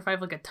 I wonder if I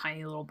have, like, a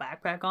tiny little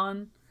backpack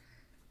on.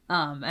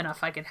 And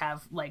if I could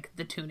have, like,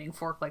 the tuning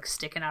fork, like,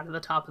 sticking out of the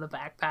top of the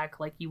backpack,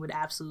 like, you would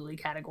absolutely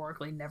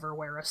categorically never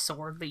wear a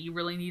sword that you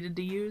really needed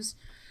to use.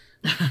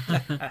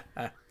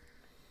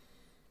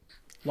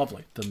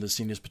 Lovely. Then the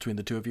scene is between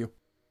the two of you?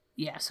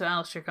 Yeah, so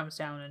Alistair comes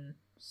down and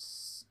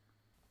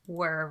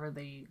wherever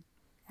the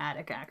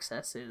attic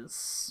access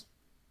is,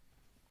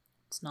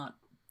 it's not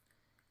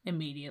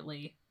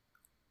immediately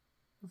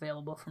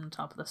available from the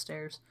top of the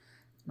stairs.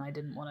 And I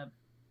didn't want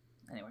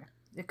to... Anyway,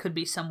 it could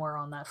be somewhere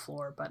on that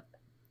floor, but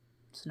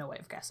there's no way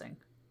of guessing.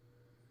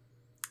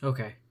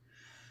 Okay.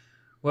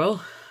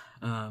 Well,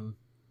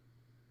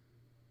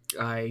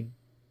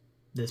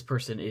 this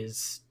person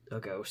is a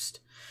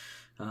ghost.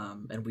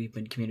 and we've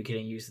been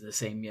communicating using the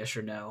same yes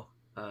or no.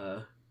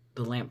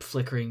 The lamp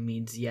flickering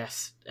means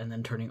yes, and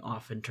then turning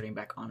off and turning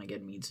back on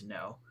again means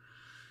no.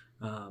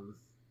 The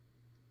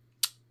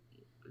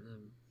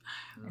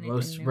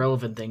most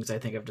relevant things I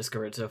think I've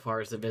discovered so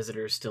far is the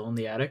visitor is still in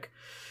the attic.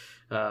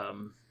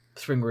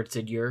 Springwood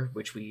said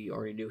which we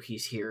already knew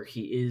he's here.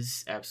 He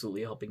is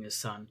absolutely helping his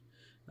son.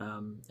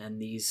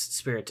 And these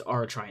spirits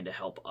are trying to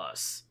help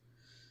us.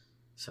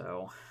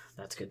 So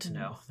that's good to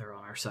know. They're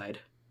on our side.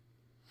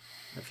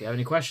 If you have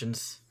any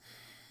questions,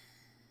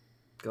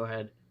 go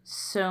ahead.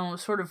 So,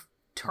 sort of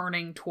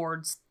turning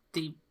towards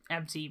the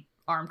empty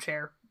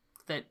armchair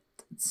that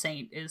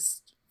Saint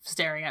is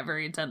staring at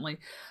very intently,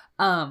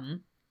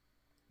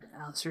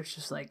 Alistair's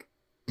just like,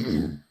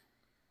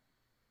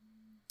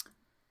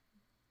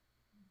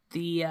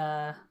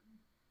 the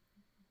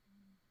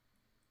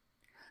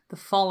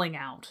falling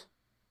out,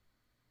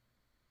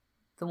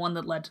 the one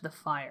that led to the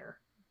fire,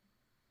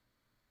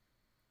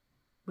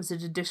 was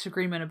it a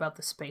disagreement about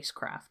the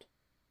spacecraft?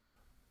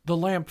 The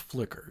lamp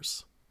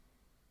flickers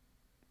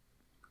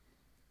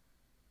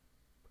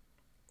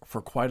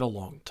for quite a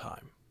long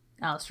time.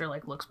 Alistair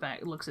looks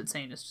at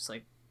Saint, is just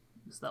like,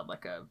 is that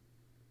like a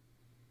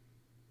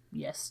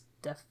yes,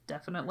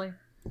 definitely?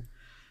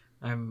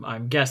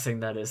 I'm guessing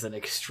that is an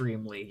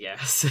extremely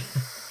yes.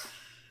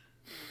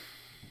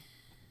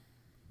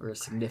 Or a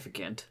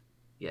significant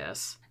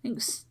yes. I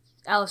think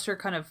Alistair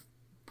kind of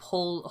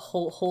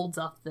holds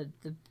up the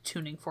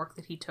tuning fork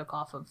that he took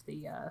off of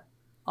the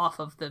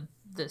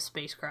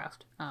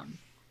spacecraft,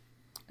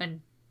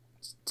 and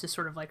to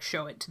sort of like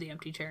show it to the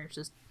empty chair. It's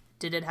just,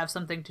 did it have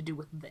something to do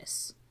with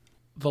this?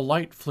 The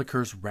light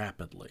flickers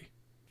rapidly.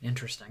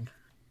 Interesting.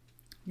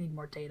 Need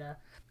more data.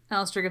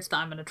 Alistair gets the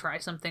 "I'm gonna try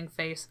something"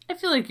 face. I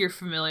feel like you're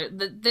familiar.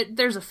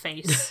 There's a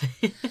face.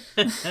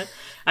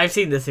 I've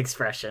seen this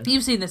expression.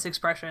 You've seen this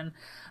expression.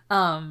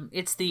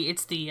 It's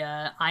the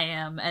I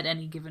am at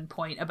any given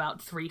point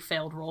about 3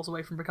 failed rolls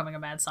away from becoming a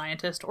mad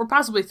scientist, or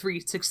possibly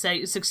 3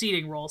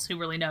 succeeding rolls. Who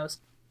really knows?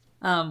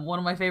 One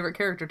of my favorite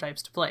character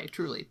types to play.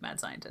 Truly, mad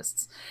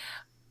scientists.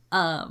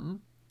 And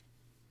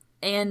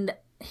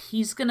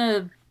he's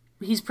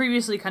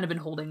previously kind of been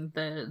holding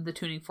the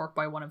tuning fork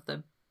by one of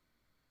the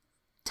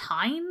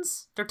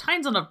tines. They're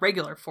tines on a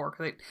regular fork.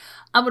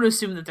 I'm going to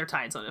assume that they're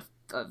tines on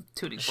a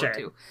tuning fork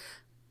too.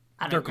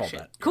 I don't know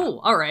shit. Cool.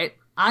 Yeah. All right.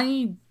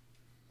 I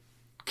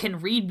can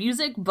read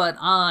music, but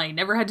I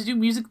never had to do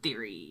music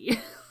theory.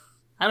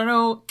 I don't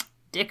know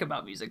dick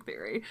about music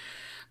theory.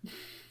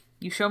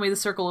 You show me the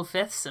circle of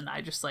fifths, and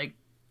I just like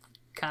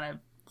kind of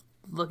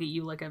look at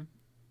you like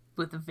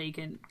with the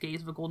vacant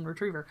gaze of a golden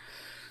retriever.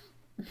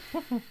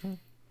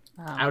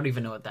 I don't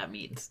even know what that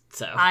means.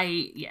 So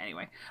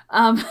anyway.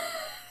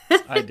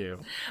 I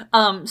do.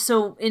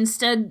 So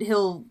instead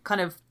he'll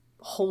kind of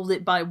hold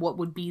it by what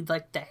would be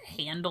like the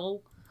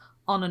handle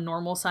on a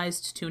normal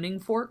sized tuning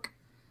fork.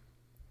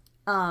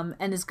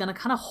 And is gonna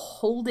kind of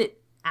hold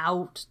it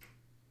out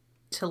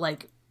to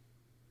like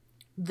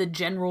the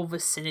general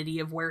vicinity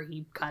of where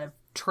he kind of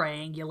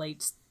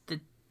triangulates the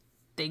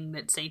thing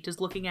that Saint is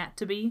looking at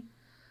to be.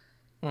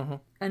 Mm-hmm.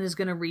 And is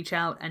gonna reach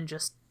out and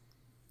just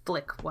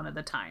flick one of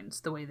the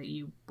tines the way that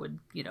you would,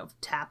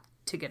 tap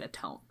to get a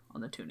tone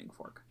on the tuning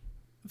fork.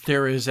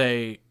 There is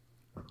a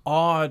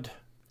odd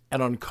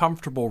and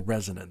uncomfortable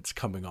resonance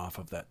coming off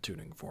of that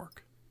tuning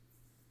fork.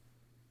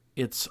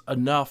 It's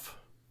enough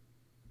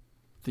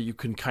that you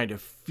can kind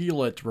of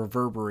feel it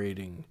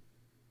reverberating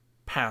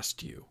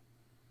past you.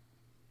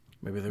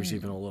 Maybe there's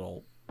even a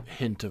little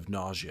hint of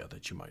nausea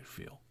that you might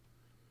feel.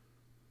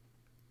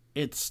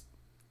 There's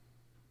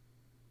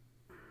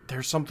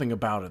something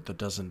about it that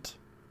doesn't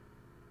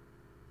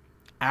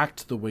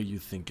act the way you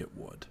think it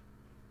would.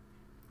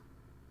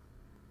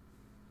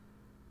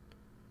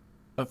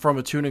 From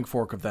a tuning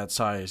fork of that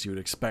size, you would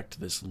expect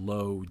this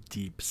low,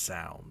 deep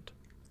sound.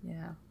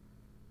 Yeah.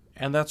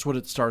 And that's what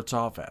it starts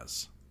off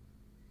as.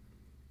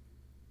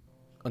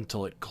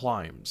 Until it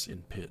climbs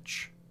in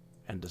pitch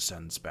and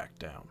descends back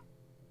down.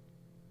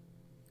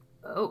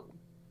 Oh.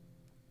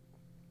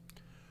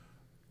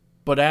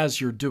 But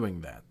as you're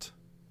doing that,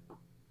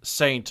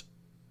 Saint,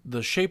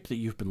 the shape that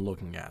you've been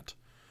looking at,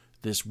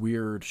 this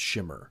weird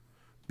shimmer,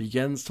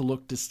 begins to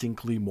look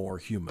distinctly more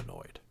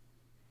humanoid.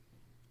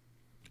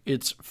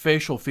 Its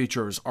facial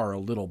features are a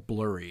little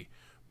blurry,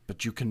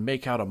 but you can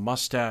make out a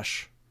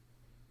mustache,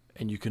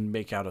 and you can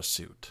make out a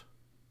suit.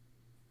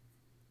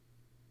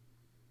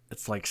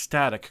 It's like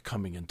static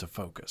coming into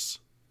focus.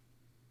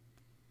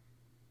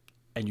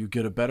 And you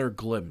get a better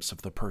glimpse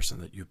of the person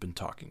that you've been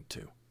talking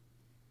to.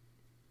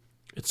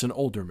 It's an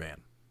older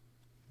man,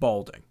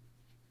 balding.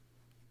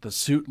 The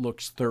suit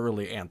looks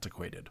thoroughly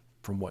antiquated,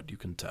 from what you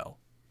can tell.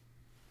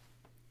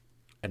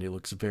 And he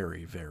looks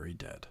very, very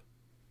dead.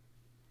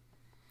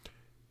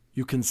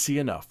 You can see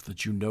enough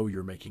that you know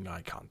you're making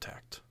eye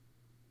contact.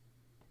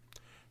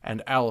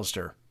 And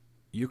Alistair,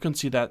 you can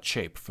see that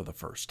shape for the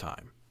first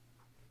time.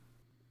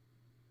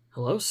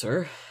 Hello,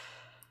 sir.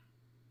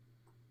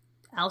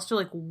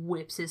 Alistair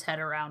whips his head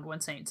around when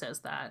Saint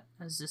says that.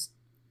 It's just...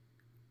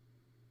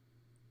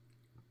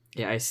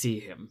 Yeah, I see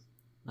him.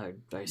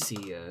 I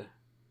see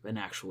an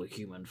actual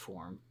human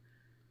form.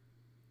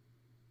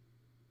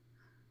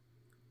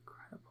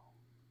 Incredible.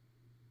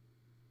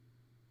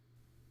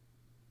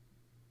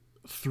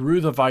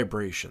 Through the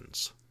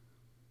vibrations,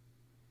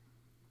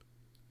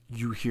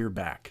 you hear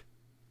back,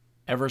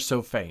 ever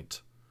so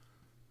faint,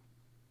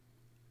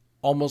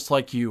 almost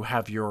like you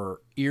have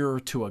your ear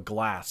to a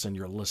glass and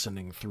you're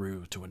listening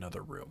through to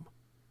another room.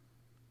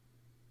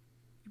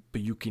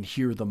 But you can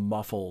hear the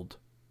muffled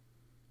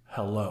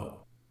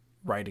hello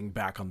writing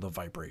back on the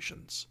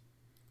vibrations.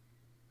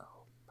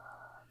 Oh,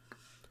 fuck.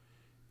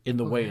 In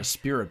the way a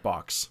spirit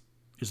box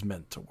is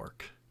meant to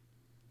work.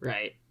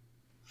 Right.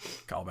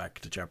 Call back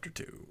to chapter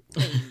 2.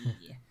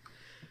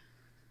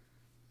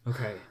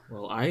 Okay,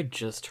 well, I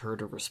just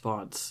heard a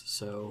response,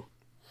 so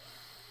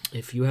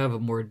if you have a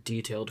more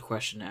detailed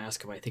question to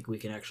ask him, I think we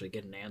can actually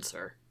get an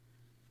answer.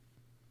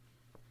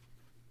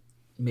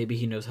 Maybe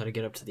he knows how to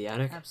get up to the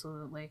attic?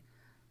 Absolutely.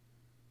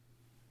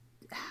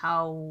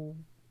 How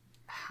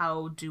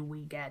do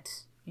we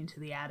get into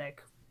the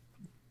attic?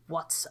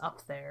 What's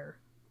up there?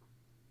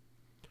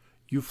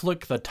 You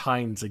flick the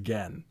tines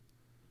again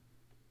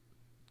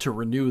to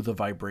renew the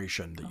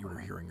vibration that you were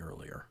hearing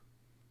earlier,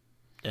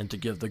 and to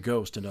give the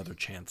ghost another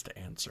chance to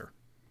answer.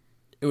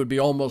 It would be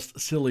almost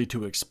silly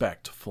to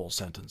expect full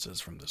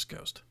sentences from this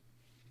ghost.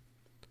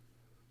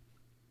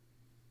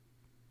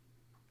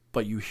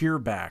 But you hear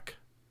back,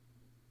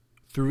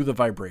 through the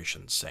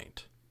vibrations,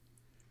 Saint.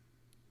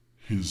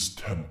 His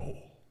temple.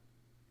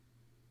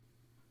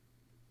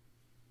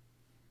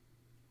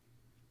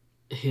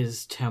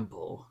 His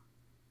temple.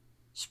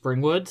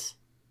 Springwoods?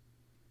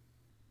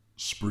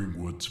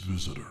 Springwood's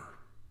visitor.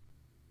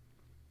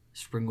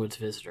 Springwood's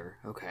visitor,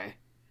 okay.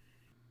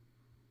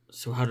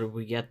 So how did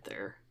we get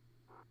there?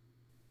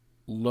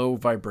 Low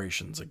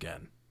vibrations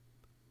again.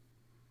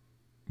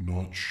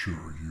 Not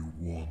sure you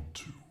want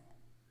to.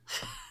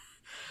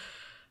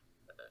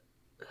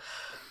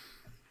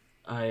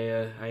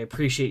 I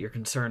appreciate your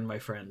concern, my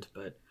friend,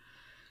 but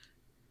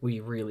we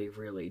really,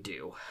 really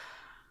do.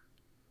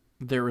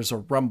 There is a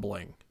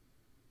rumbling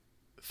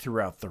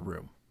throughout the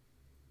room.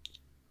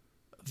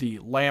 The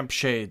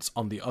lampshades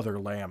on the other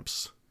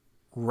lamps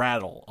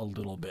rattle a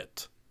little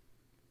bit.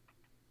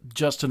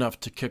 Just enough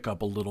to kick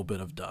up a little bit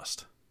of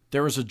dust.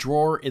 There is a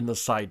drawer in the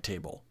side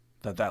table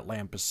that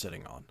lamp is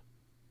sitting on.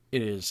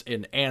 It is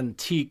an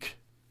antique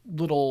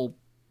little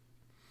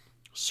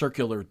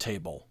circular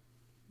table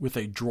with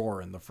a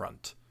drawer in the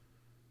front.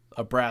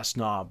 A brass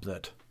knob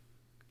that,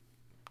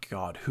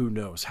 God, who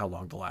knows how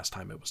long the last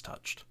time it was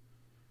touched.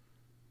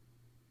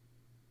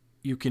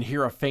 You can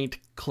hear a faint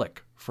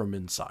click from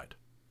inside.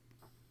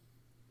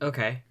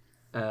 Okay.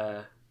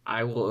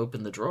 I will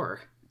open the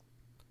drawer.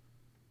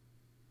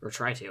 Or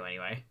try to,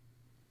 anyway.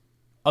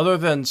 Other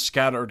than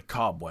scattered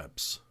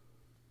cobwebs,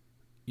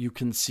 you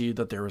can see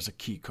that there is a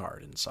key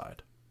card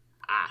inside.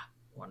 Ah,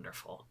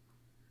 wonderful.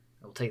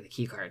 I will take the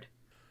key card.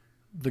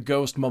 The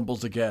ghost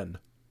mumbles again.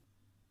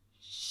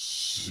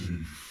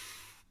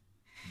 Safe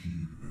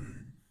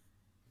healing.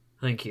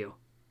 Thank you.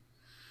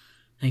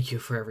 Thank you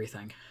for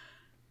everything.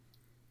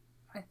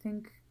 I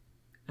think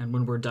And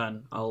when we're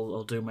done,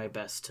 I'll do my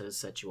best to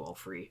set you all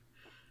free.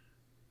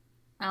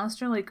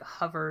 Alistair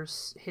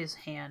hovers his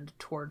hand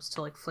towards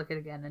to flick it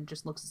again and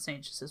just looks at Saint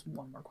and just says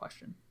one more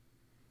question.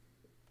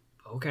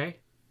 Okay.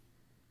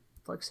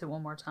 Flicks it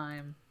one more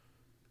time.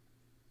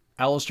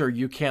 Alistair,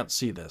 you can't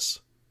see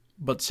this,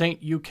 but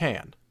Saint, you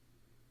can.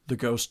 The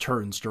ghost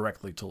turns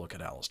directly to look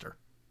at Alistair.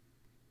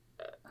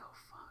 Oh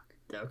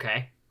fuck.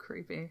 Okay.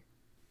 Creepy.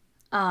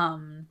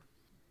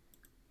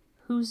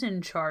 Who's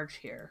in charge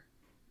here?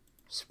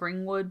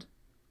 Springwood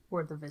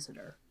or the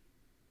visitor?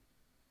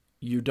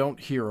 You don't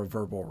hear a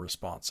verbal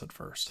response at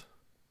first.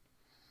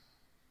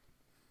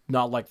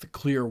 Not like the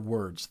clear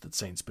words that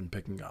Saint's been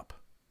picking up.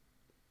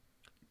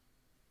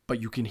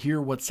 But you can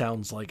hear what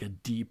sounds like a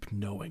deep,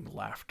 knowing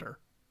laughter.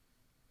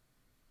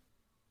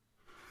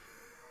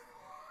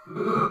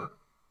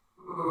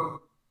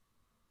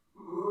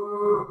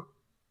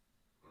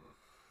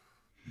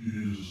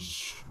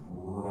 His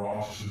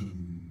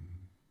rotten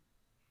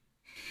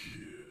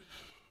kid.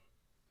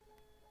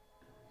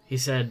 He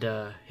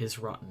said, his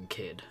rotten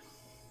kid.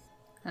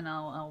 And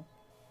I'll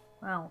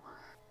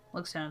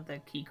looks down at the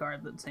key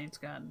card that Saint's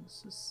got and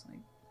it's just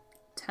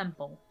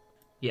temple.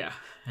 Yeah,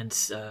 and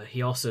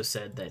he also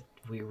said that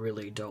we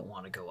really don't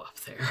want to go up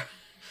there.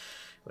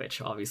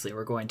 Which, obviously,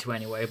 we're going to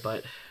anyway,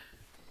 but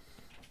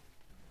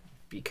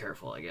be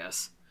careful, I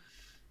guess.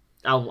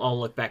 I'll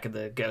look back at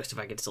the ghost if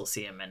I can still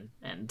see him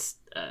and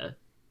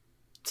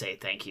say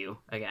thank you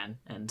again,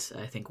 and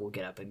I think we'll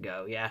get up and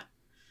go, yeah?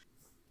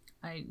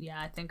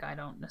 I think I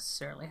don't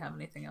necessarily have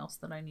anything else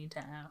that I need to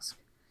ask.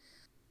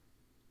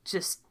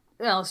 Just,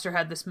 Alistair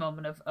had this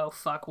moment of, oh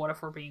fuck, what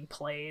if we're being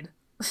played?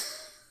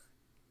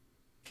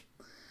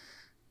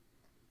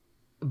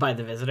 By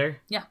the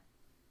visitor? Yeah.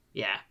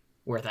 Yeah,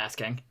 worth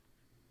asking.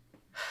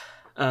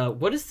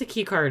 What does the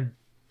keycard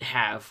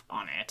have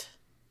on it?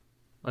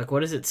 What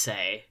does it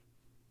say?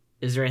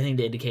 is there anything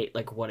to indicate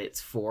like what it's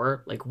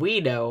for? Like we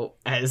know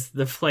as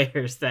the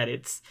players that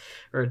it's,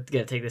 or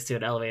gonna take this to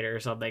an elevator or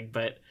something,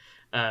 but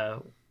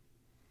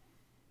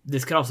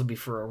this could also be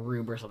for a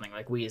room or something.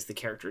 Like we as the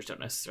characters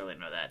don't necessarily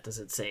know that. Does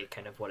it say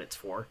kind of what it's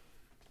for?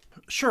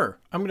 Sure.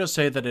 I'm going to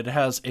say that it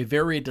has a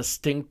very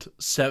distinct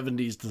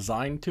 70s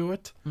design to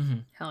it. Mm-hmm.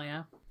 Hell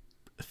yeah.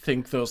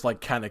 Think those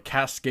like kind of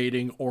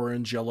cascading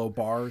orange yellow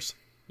bars.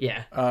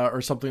 Yeah. Or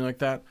something like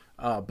that.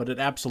 But it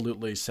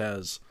absolutely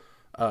says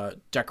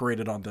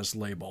decorated on this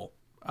label.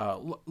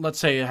 Let's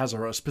say it has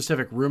a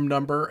specific room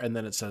number and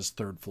then it says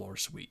 3rd floor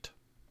suite.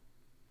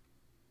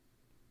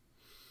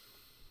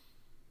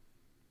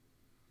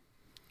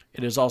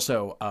 It is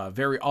also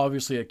very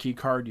obviously a key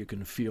card. You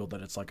can feel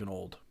that it's like an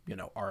old,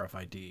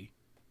 RFID.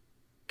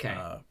 Okay.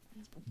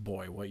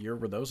 Boy, what year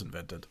were those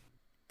invented?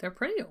 They're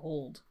pretty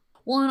old.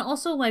 Well, and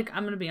also, like,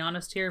 I'm gonna be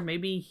honest here.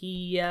 Maybe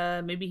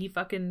he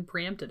fucking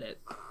preempted it.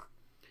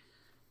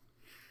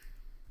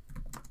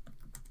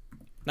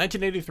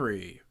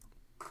 1983.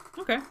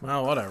 Okay.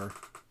 Well, whatever.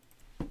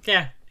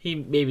 Yeah.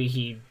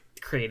 He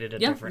created a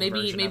different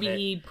version maybe of it.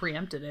 he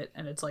preempted it,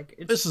 and it's like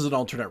This is an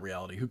alternate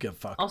reality. Who gives a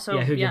fuck? Also,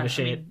 who give a I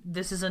shit? mean,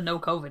 this is a no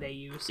COVID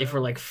AU. So If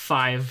we're like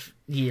 5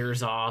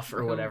 years off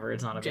or whatever,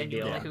 it's not a big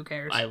deal. genuinely, who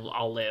cares?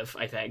 I'll live,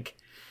 I think.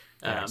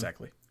 Yeah,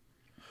 exactly.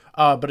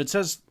 But it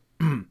says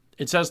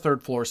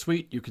 3rd floor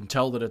suite. You can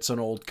tell that it's an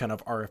old kind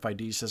of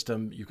RFID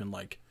system. You can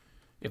like,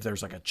 if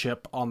there's like a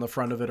chip on the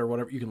front of it or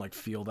whatever, you can like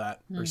feel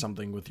that or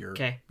something with your.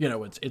 Okay.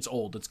 It's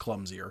old. It's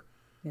clumsier.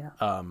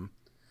 Yeah.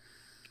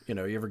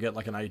 You ever get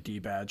like an ID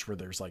badge where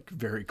there's like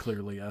very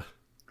clearly a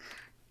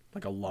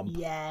lump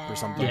or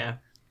something? Yeah.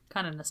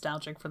 Kind of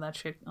nostalgic for that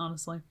shit,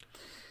 honestly.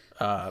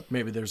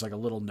 Maybe there's like a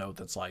little note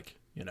that's like,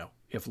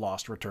 if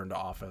lost, return to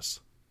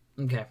office.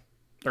 Okay.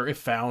 Or if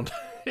found,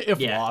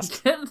 if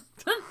lost,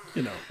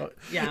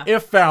 Yeah.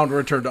 if found,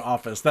 return to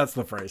office. That's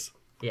the phrase.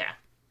 Yeah.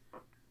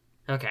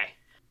 Okay.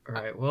 All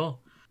right.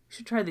 Well, We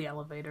should try the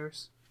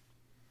elevators.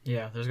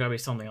 yeah, there's got to be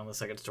something on the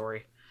 2nd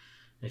story.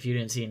 If you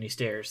didn't see any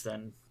stairs,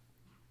 then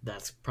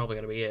that's probably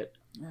going to be it.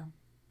 Yeah.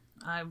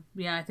 I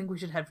think we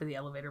should head for the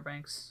elevator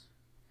banks.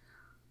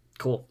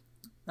 Cool.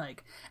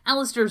 Like,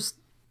 Alistair's,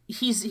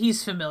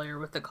 he's familiar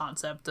with the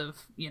concept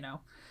of,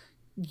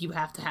 you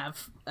have to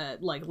have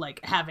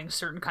like having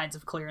certain kinds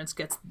of clearance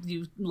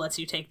lets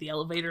you take the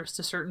elevators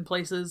to certain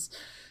places.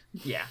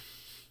 Yeah.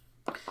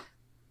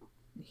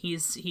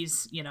 He's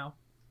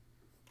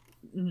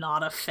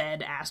not a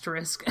Fed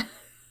asterisk.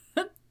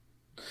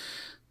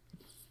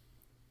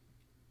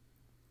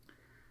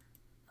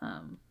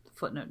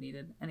 Footnote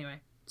needed. Anyway,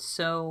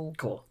 so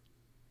Cool.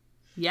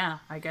 yeah,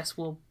 I guess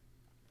we'll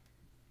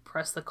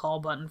press the call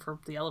button for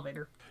the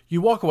elevator.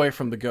 You walk away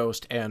from the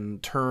ghost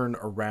and turn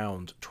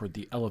around toward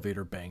the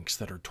elevator banks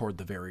that are toward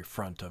the very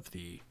front of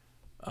the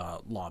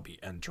lobby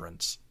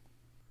entrance.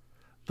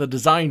 The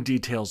design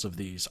details of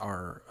these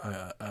are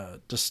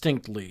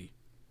distinctly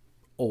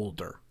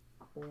older.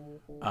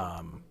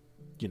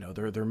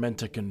 They're meant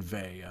to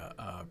convey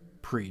a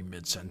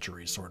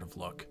pre-mid-century sort of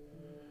look,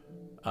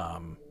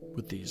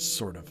 with these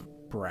sort of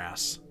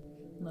brass.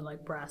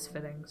 Like brass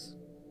fittings.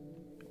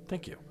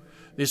 Thank you.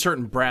 These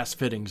certain brass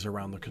fittings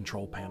around the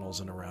control panels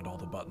and around all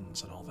the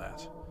buttons and all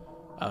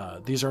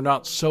that. These are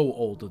not so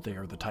old that they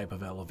are the type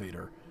of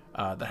elevator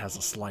that has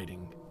a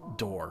sliding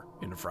door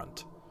in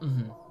front.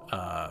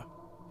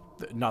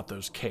 Mm-hmm. Not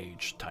those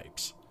cage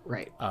types.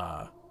 Right.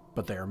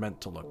 But they are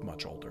meant to look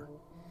much older.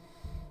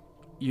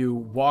 You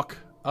walk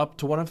up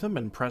to one of them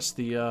and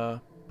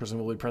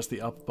presumably press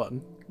the up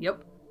button.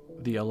 Yep.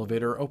 The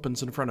elevator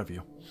opens in front of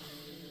you.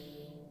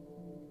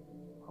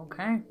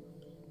 Okay.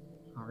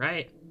 All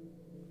right.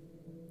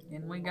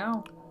 In we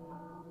go.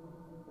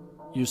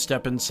 You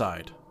step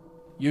inside.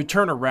 You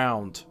turn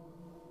around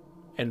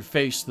and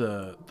face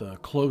the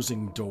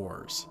closing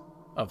doors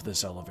of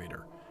this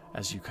elevator.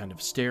 As you kind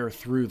of stare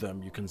through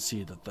them, you can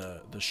see that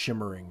the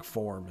shimmering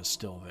form is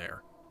still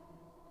there.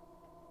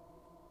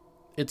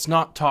 It's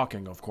not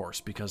talking, of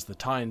course, because the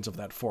tines of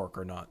that fork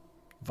are not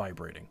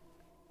vibrating.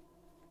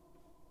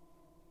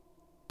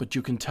 But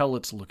you can tell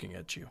it's looking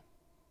at you.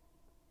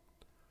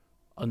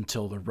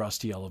 Until the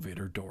rusty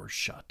elevator doors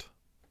shut.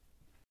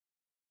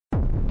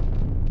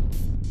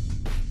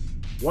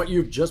 What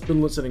you've just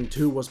been listening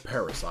to was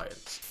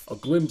ParaScience, a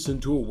glimpse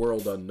into a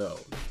world unknown.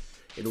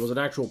 It was an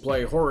actual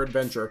play horror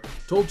adventure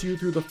told to you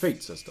through the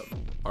Fate system.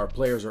 Our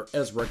players are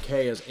Ezra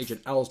Kaye as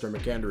Agent Alister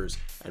McAndrews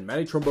and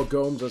Matty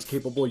Trumbo-Gomes as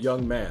capable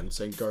young man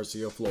St.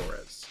 Garcia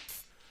Flores.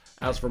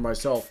 As for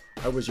myself,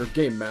 I was your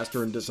game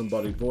master and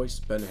disembodied voice,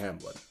 Ben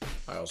Hamlin.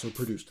 I also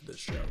produced this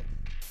show.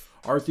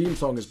 Our theme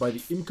song is by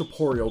the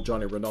incorporeal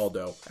Johnny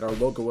Rinaldo, and our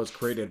logo was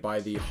created by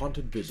the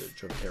haunted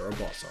visage of Terra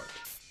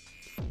Bosart.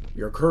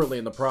 We are currently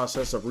in the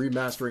process of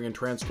remastering and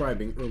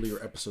transcribing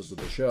earlier episodes of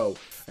the show,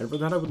 and for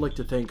that I would like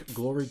to thank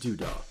Glory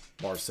Duda,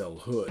 Marcel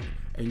Hood,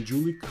 and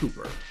Julie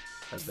Cooper,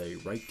 as they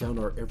write down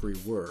our every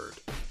word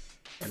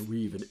and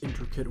weave an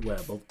intricate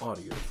web of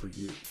audio for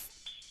you.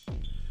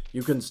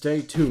 You can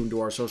stay tuned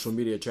to our social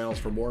media channels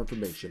for more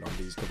information on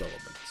these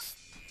developments.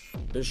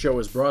 This show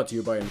is brought to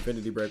you by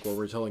Infinity Break, where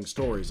we're telling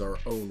stories our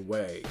own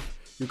way.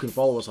 You can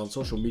follow us on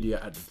social media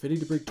at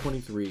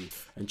InfinityBreak23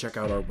 and check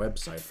out our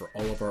website for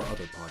all of our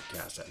other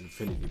podcasts at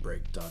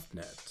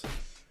infinitybreak.net.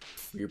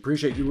 We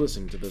appreciate you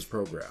listening to this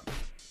program.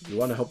 If you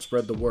want to help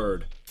spread the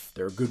word,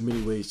 there are a good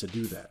many ways to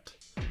do that.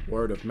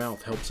 Word of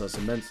mouth helps us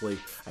immensely,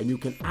 and you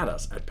can add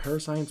us at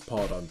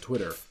ParaSciencePod on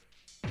Twitter.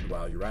 And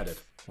while you're at it,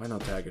 why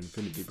not tag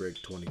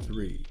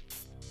InfinityBreak23?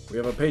 We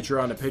have a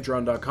Patreon at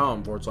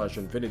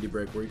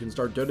patreon.com/InfinityBreak, where you can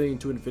start donating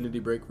to Infinity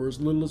Break for as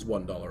little as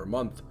 $1 a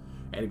month.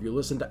 And if you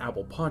listen to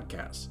Apple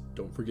Podcasts,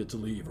 don't forget to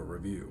leave a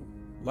review.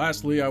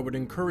 Lastly, I would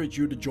encourage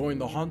you to join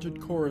the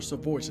Haunted Chorus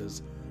of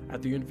Voices at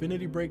the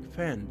Infinity Break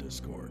fan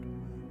Discord.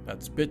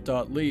 That's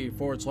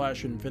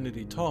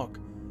bit.ly/InfinityTalk,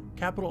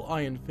 capital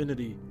I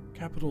Infinity,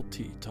 capital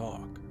T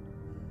Talk.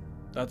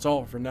 That's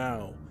all for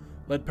now.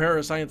 Let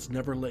ParaScience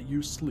never let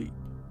you sleep.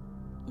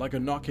 Like a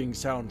knocking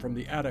sound from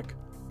the attic,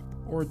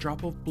 or a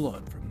drop of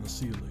blood from the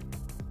ceiling.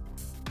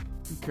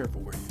 Be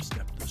careful where you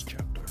step